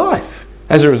given life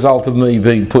as a result of me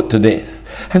being put to death.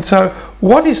 And so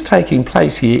what is taking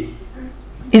place here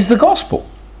is the gospel.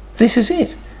 This is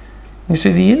it. You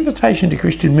see, the invitation to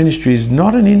Christian ministry is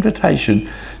not an invitation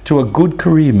to a good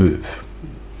career move.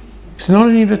 It's not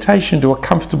an invitation to a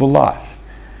comfortable life.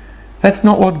 That's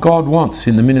not what God wants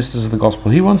in the ministers of the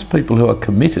gospel. He wants people who are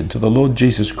committed to the Lord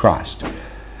Jesus Christ.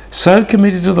 So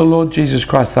committed to the Lord Jesus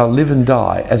Christ, they'll live and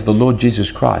die as the Lord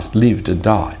Jesus Christ lived and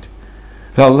died.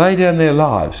 They'll lay down their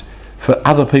lives for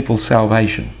other people's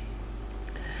salvation.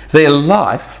 Their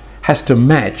life has to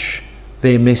match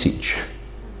their message.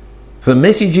 The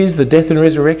message is the death and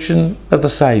resurrection of the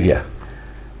Saviour,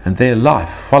 and their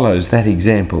life follows that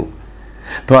example.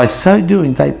 By so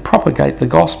doing, they propagate the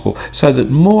gospel so that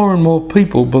more and more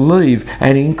people believe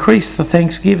and increase the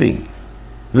thanksgiving.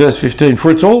 Verse 15,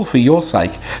 for it's all for your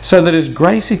sake, so that as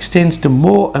grace extends to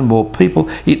more and more people,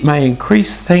 it may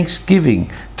increase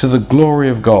thanksgiving to the glory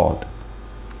of God.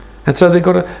 And so they've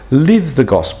got to live the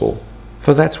gospel,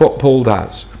 for that's what Paul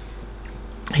does.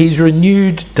 He's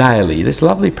renewed daily. This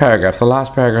lovely paragraph, the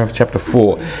last paragraph of chapter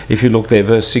 4, if you look there,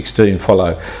 verse 16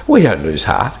 follow. We don't lose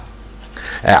heart.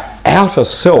 Our outer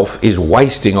self is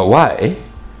wasting away,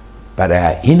 but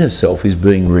our inner self is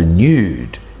being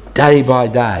renewed day by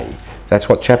day. That's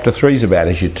what chapter 3 is about.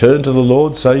 As you turn to the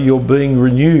Lord, so you're being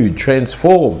renewed,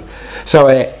 transformed. So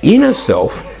our inner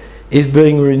self is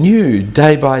being renewed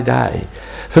day by day.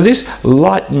 For this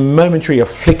light momentary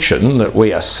affliction that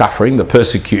we are suffering, the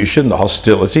persecution, the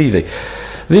hostility,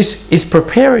 this is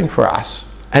preparing for us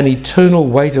an eternal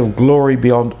weight of glory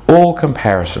beyond all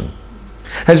comparison.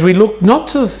 As we look not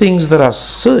to the things that are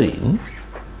seen,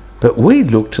 but we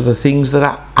look to the things that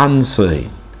are unseen.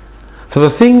 For the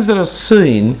things that are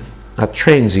seen are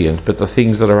transient, but the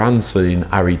things that are unseen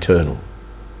are eternal.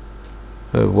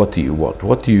 What do you want?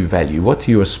 What do you value? What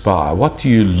do you aspire? What do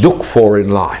you look for in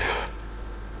life?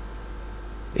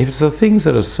 If it's the things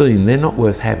that are seen, they're not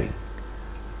worth having.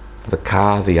 The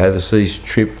car, the overseas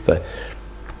trip, the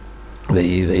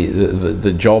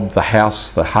job, the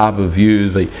house, the harbour view,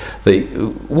 the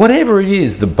whatever it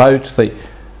is, the boat,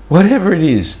 whatever it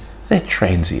is, they're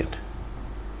transient.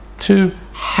 2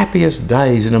 happiest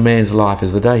days in a man's life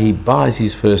is the day he buys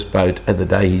his first boat and the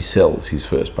day he sells his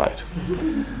first boat.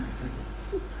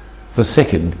 The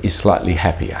second is slightly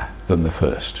happier than the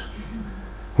first.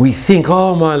 We think,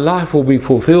 oh, my life will be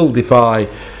fulfilled if and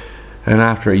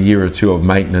after a year or 2 of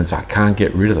maintenance, I can't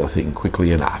get rid of the thing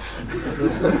quickly enough.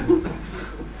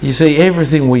 You see,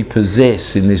 everything we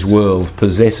possess in this world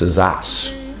possesses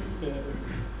us.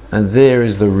 And there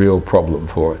is the real problem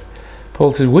for it.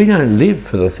 Paul says, we don't live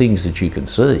for the things that you can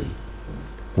see.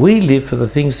 We live for the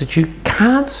things that you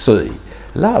can't see.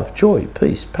 Love, joy,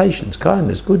 peace, patience,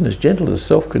 kindness, goodness, gentleness,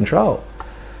 self-control.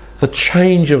 The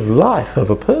change of life of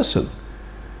a person.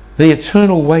 The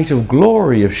eternal weight of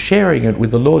glory of sharing it with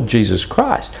the Lord Jesus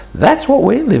Christ. That's what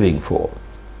we're living for.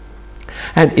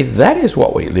 And if that is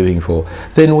what we're living for,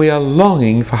 then we are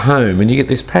longing for home. And you get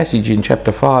this passage in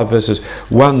chapter 5, verses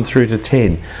 1 through to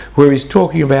 10, where he's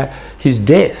talking about his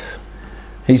death.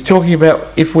 He's talking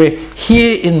about if we're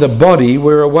here in the body,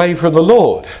 we're away from the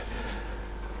Lord.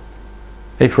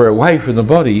 If we're away from the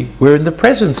body, we're in the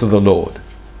presence of the Lord.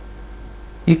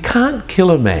 You can't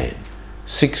kill a man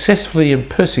successfully and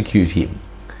persecute him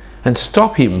and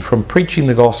stop him from preaching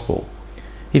the gospel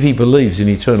if he believes in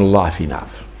eternal life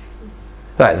enough.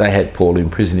 They had Paul in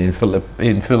prison in Phillip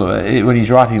when he's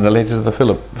writing the letter to the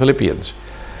Philippians,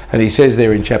 and he says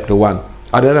there in chapter 1,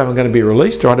 I don't know if I'm going to be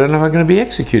released or I don't know if I'm going to be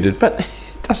executed, but it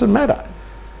doesn't matter.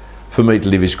 For me to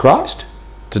live is Christ,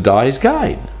 to die is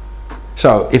gain.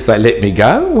 So if they let me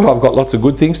go, well, I've got lots of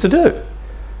good things to do.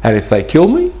 And if they kill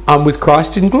me, I'm with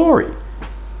Christ in glory.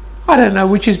 I don't know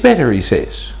which is better, he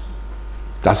says.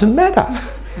 Doesn't matter.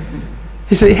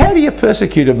 You see, how do you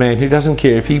persecute a man who doesn't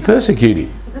care if you persecute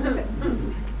him?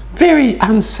 Very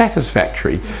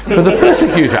unsatisfactory for the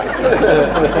persecutor,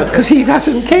 because he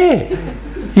doesn't care.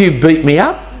 You beat me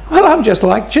up? Well, I'm just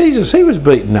like Jesus. He was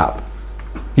beaten up.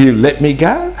 You let me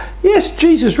go? Yes,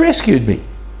 Jesus rescued me.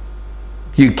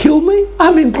 You killed me?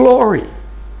 I'm in glory.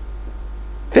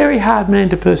 Very hard man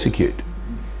to persecute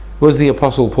was the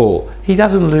Apostle Paul. He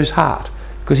doesn't lose heart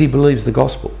because he believes the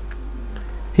gospel.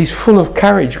 He's full of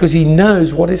courage because he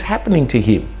knows what is happening to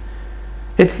him.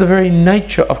 It's the very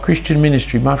nature of Christian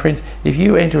ministry. My friends, if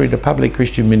you enter into public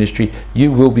Christian ministry,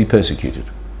 you will be persecuted.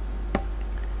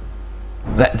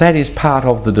 That is part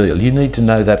of the deal. You need to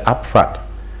know that up front,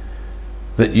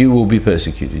 that you will be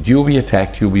persecuted. You'll be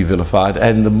attacked, you'll be vilified,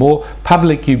 and the more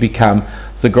public you become,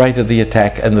 the greater the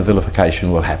attack and the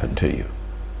vilification will happen to you.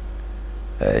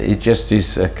 It just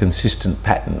is a consistent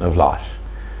pattern of life.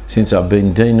 Since I've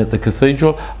been dean at the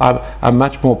cathedral, I'm a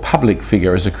much more public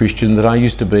figure as a Christian than I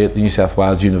used to be at the New South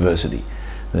Wales University.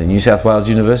 The New South Wales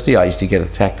University, I used to get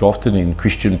attacked often in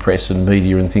Christian press and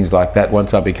media and things like that.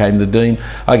 Once I became the dean,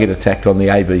 I get attacked on the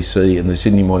ABC and the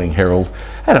Sydney Morning Herald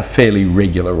at a fairly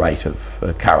regular rate of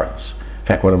occurrence. In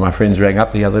fact, one of my friends rang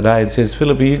up the other day and says,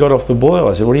 "Phillip, you got off the boil?"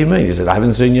 I said, "What do you mean?" He said, "I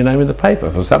haven't seen your name in the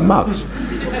paper for some months."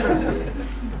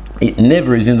 It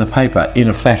never is in the paper in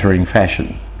a flattering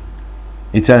fashion.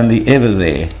 It's only ever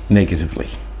there negatively.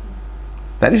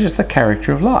 That is just the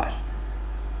character of life.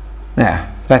 Now,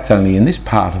 that's only in this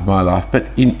part of my life, but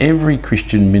in every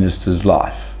Christian minister's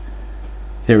life,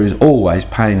 there is always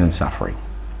pain and suffering.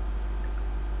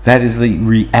 That is the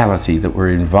reality that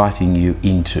we're inviting you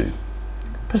into.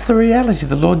 But it's the reality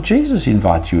the Lord Jesus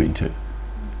invites you into.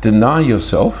 Deny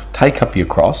yourself, take up your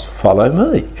cross, follow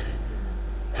me.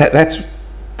 That's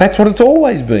what it's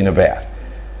always been about.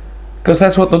 Because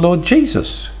that's what the Lord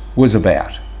Jesus was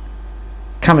about.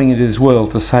 Coming into this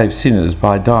world to save sinners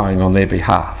by dying on their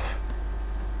behalf.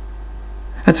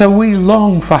 And so we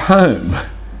long for home.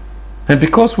 And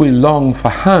because we long for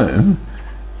home,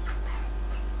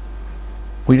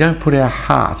 we don't put our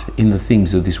heart in the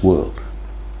things of this world.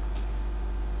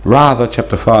 Rather,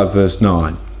 chapter 5, verse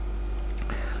 9,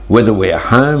 whether we're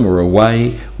home or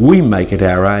away, we make it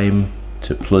our aim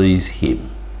to please him.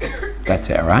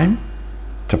 That's our aim,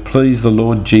 to please the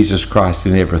Lord Jesus Christ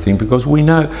in everything, because we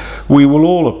know we will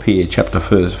all appear, chapter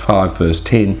 5, verse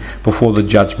 10, before the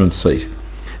judgment seat.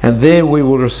 And there we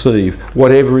will receive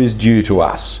whatever is due to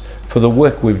us for the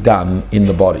work we've done in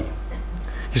the body.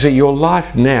 You see, your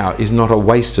life now is not a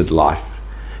wasted life.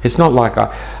 It's not like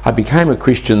I became a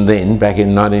Christian then, back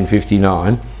in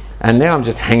 1959, and now I'm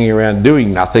just hanging around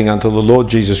doing nothing until the Lord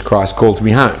Jesus Christ calls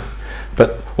me home.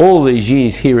 But all these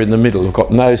years here in the middle have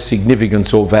got no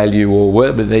significance or value or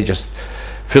worth, but they're just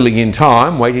filling in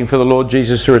time, waiting for the Lord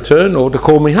Jesus to return or to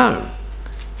call me home.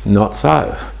 Not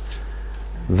so.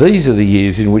 These are the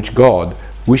years in which God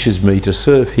wishes me to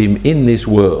serve him in this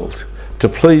world, to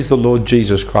please the Lord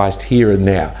Jesus Christ here and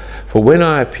now. For when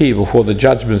I appear before the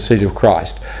judgment seat of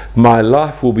Christ, my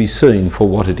life will be seen for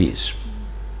what it is.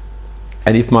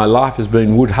 And if my life has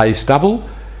been wood, hay, stubble,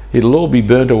 it'll all be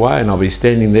burnt away and I'll be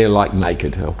standing there like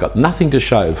naked. I've got nothing to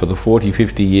show for the 40,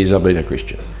 50 years I've been a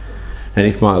Christian. And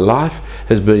if my life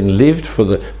has been lived for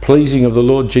the pleasing of the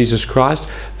Lord Jesus Christ,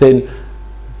 then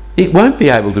it won't be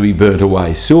able to be burnt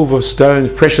away. Silver,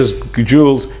 stones, precious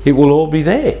jewels, it will all be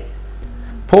there.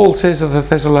 Paul says to the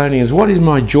Thessalonians, what is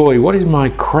my joy? What is my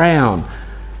crown?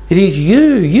 It is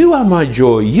you. You are my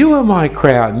joy. You are my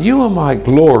crown. You are my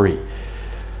glory.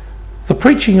 The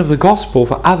preaching of the gospel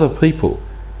for other people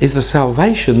is the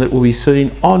salvation that will be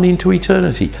seen on into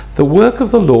eternity. The work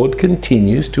of the Lord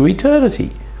continues to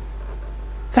eternity.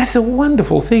 That's a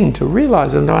wonderful thing to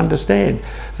realise and to understand,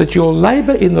 that your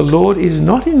labour in the Lord is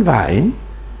not in vain,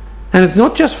 and it's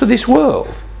not just for this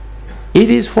world. It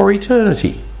is for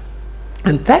eternity.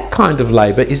 And that kind of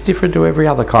labour is different to every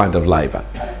other kind of labour.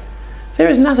 There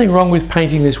is nothing wrong with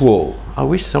painting this wall. I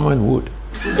wish someone would.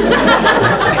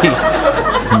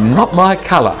 It's not my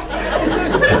colour.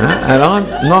 And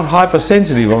I'm not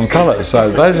hypersensitive on colours,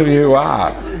 so those of you who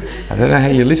are, I don't know how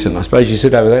you listen. I suppose you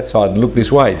sit over that side and look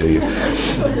this way, do you?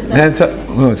 And so,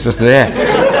 well, it's just there.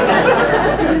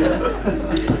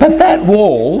 But that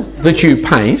wall that you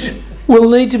paint will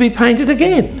need to be painted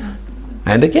again,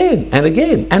 and again, and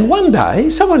again. And one day,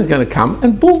 someone's going to come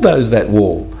and bulldoze that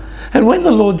wall. And when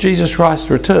the Lord Jesus Christ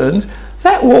returns,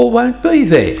 that wall won't be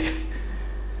there.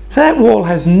 That wall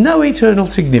has no eternal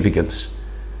significance,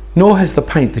 nor has the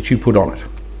paint that you put on it.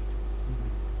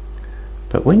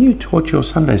 But when you taught your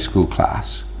Sunday school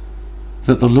class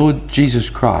that the Lord Jesus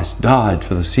Christ died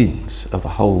for the sins of the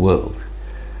whole world,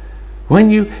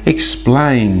 when you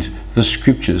explained the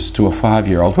scriptures to a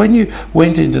 5-year-old, when you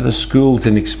went into the schools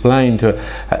and explained to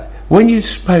when you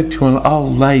spoke to an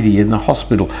old lady in the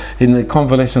hospital, in the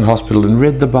convalescent hospital, and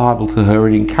read the Bible to her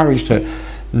and encouraged her,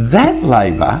 that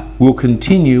labour will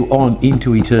continue on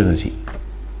into eternity.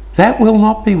 That will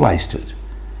not be wasted.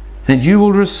 And you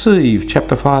will receive,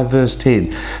 chapter 5, verse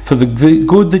 10, for the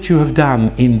good that you have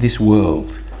done in this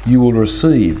world, you will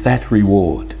receive that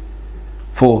reward.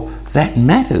 For that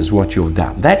matters what you've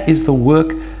done. That is the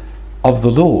work of the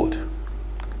Lord.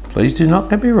 Please do not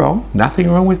get me wrong. Nothing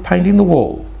wrong with painting the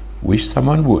wall. Wish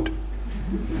someone would.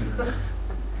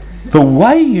 The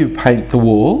way you paint the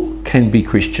wall can be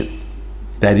Christian.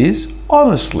 That is,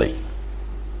 honestly.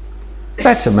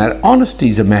 That's a matter. Honesty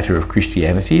is a matter of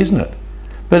Christianity, isn't it?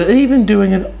 But even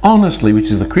doing it honestly, which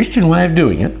is the Christian way of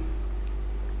doing it,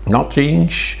 not doing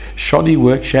shoddy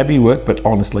work, shabby work, but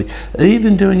honestly,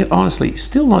 even doing it honestly,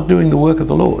 still not doing the work of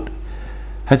the Lord.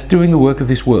 That's doing the work of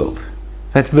this world.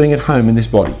 That's being at home in this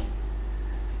body.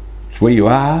 where you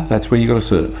are, that's where you've got to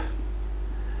serve.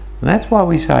 And that's why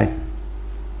we say,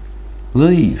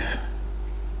 leave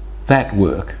that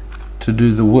work to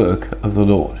do the work of the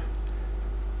Lord.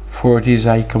 For it is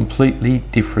a completely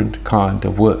different kind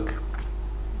of work.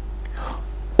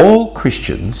 All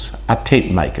Christians are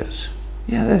tent makers.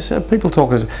 Yeah, there's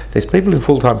there's people in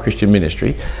full-time Christian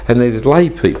ministry, and there's lay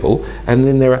people, and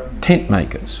then there are tent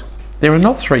makers. There are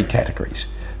not three categories.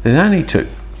 There's only two.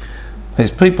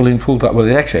 There's people in full-time, well,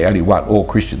 there's actually only one, all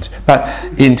Christians.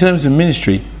 But in terms of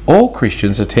ministry, all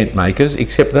Christians are tent makers,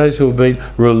 except those who have been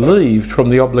relieved from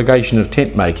the obligation of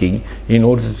tent making in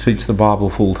order to teach the Bible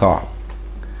full-time.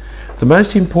 The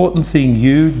most important thing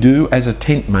you do as a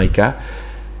tent maker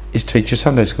is teach a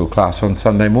Sunday school class on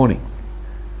Sunday morning,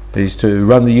 is to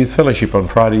run the youth fellowship on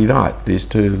Friday night, is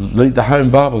to lead the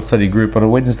home Bible study group on a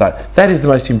Wednesday. That is the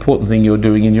most important thing you're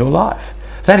doing in your life.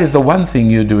 That is the one thing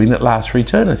you're doing that lasts for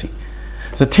eternity.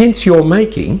 The tents you're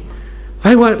making,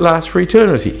 they won't last for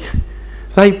eternity.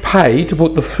 They pay to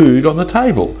put the food on the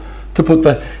table, to put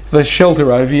the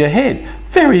shelter over your head.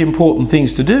 Very important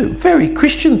things to do, very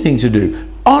Christian things to do.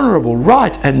 Honourable,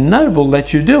 right and noble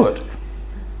that you do it.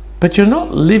 But you're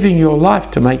not living your life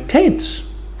to make tents.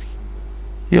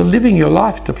 You're living your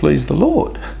life to please the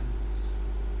Lord.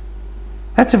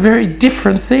 That's a very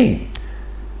different thing.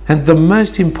 And the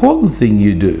most important thing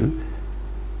you do,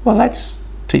 well, that's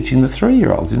teaching the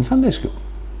 3-year-olds in Sunday school.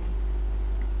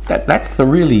 That's the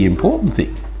really important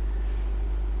thing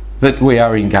that we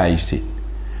are engaged in.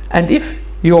 And if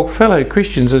your fellow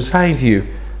Christians are saying to you,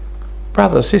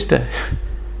 brother, sister,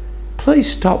 please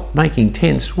stop making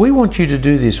tents. We want you to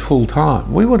do this full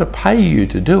time. We want to pay you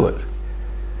to do it.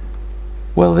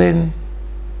 Well then,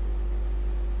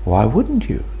 why wouldn't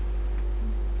you?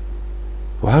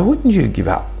 Why wouldn't you give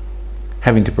up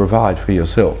having to provide for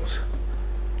yourselves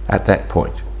at that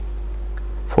point?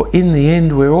 For in the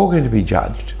end, we're all going to be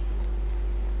judged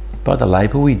by the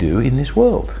labour we do in this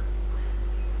world.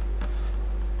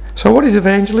 So what is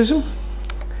evangelism?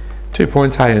 2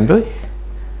 points, A and B.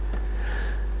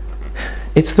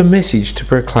 It's the message to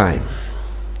proclaim.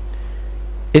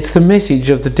 It's the message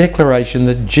of the declaration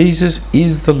that Jesus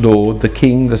is the Lord, the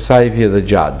King, the Saviour, the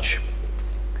Judge.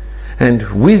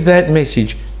 And with that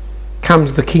message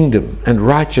comes the kingdom and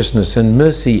righteousness and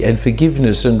mercy and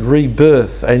forgiveness and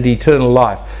rebirth and eternal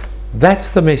life. That's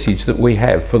the message that we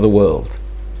have for the world.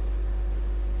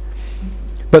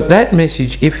 But that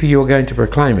message, if you're going to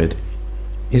proclaim it,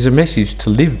 is a message to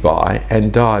live by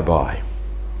and die by.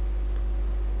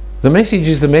 The message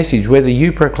is the message, whether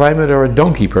you proclaim it or a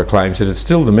donkey proclaims it, it's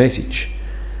still the message.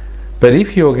 But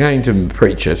if you're going to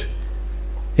preach it,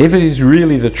 if it is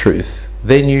really the truth,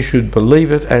 then you should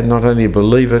believe it, and not only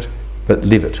believe it, but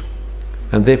live it.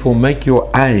 And therefore make your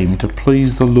aim to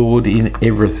please the Lord in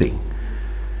everything.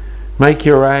 Make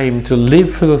your aim to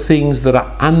live for the things that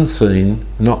are unseen,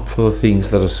 not for the things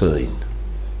that are seen.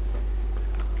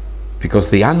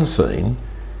 Because the unseen,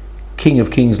 King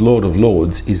of Kings, Lord of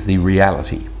Lords, is the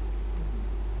reality.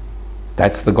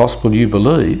 That's the gospel you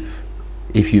believe.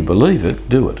 If you believe it,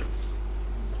 do it.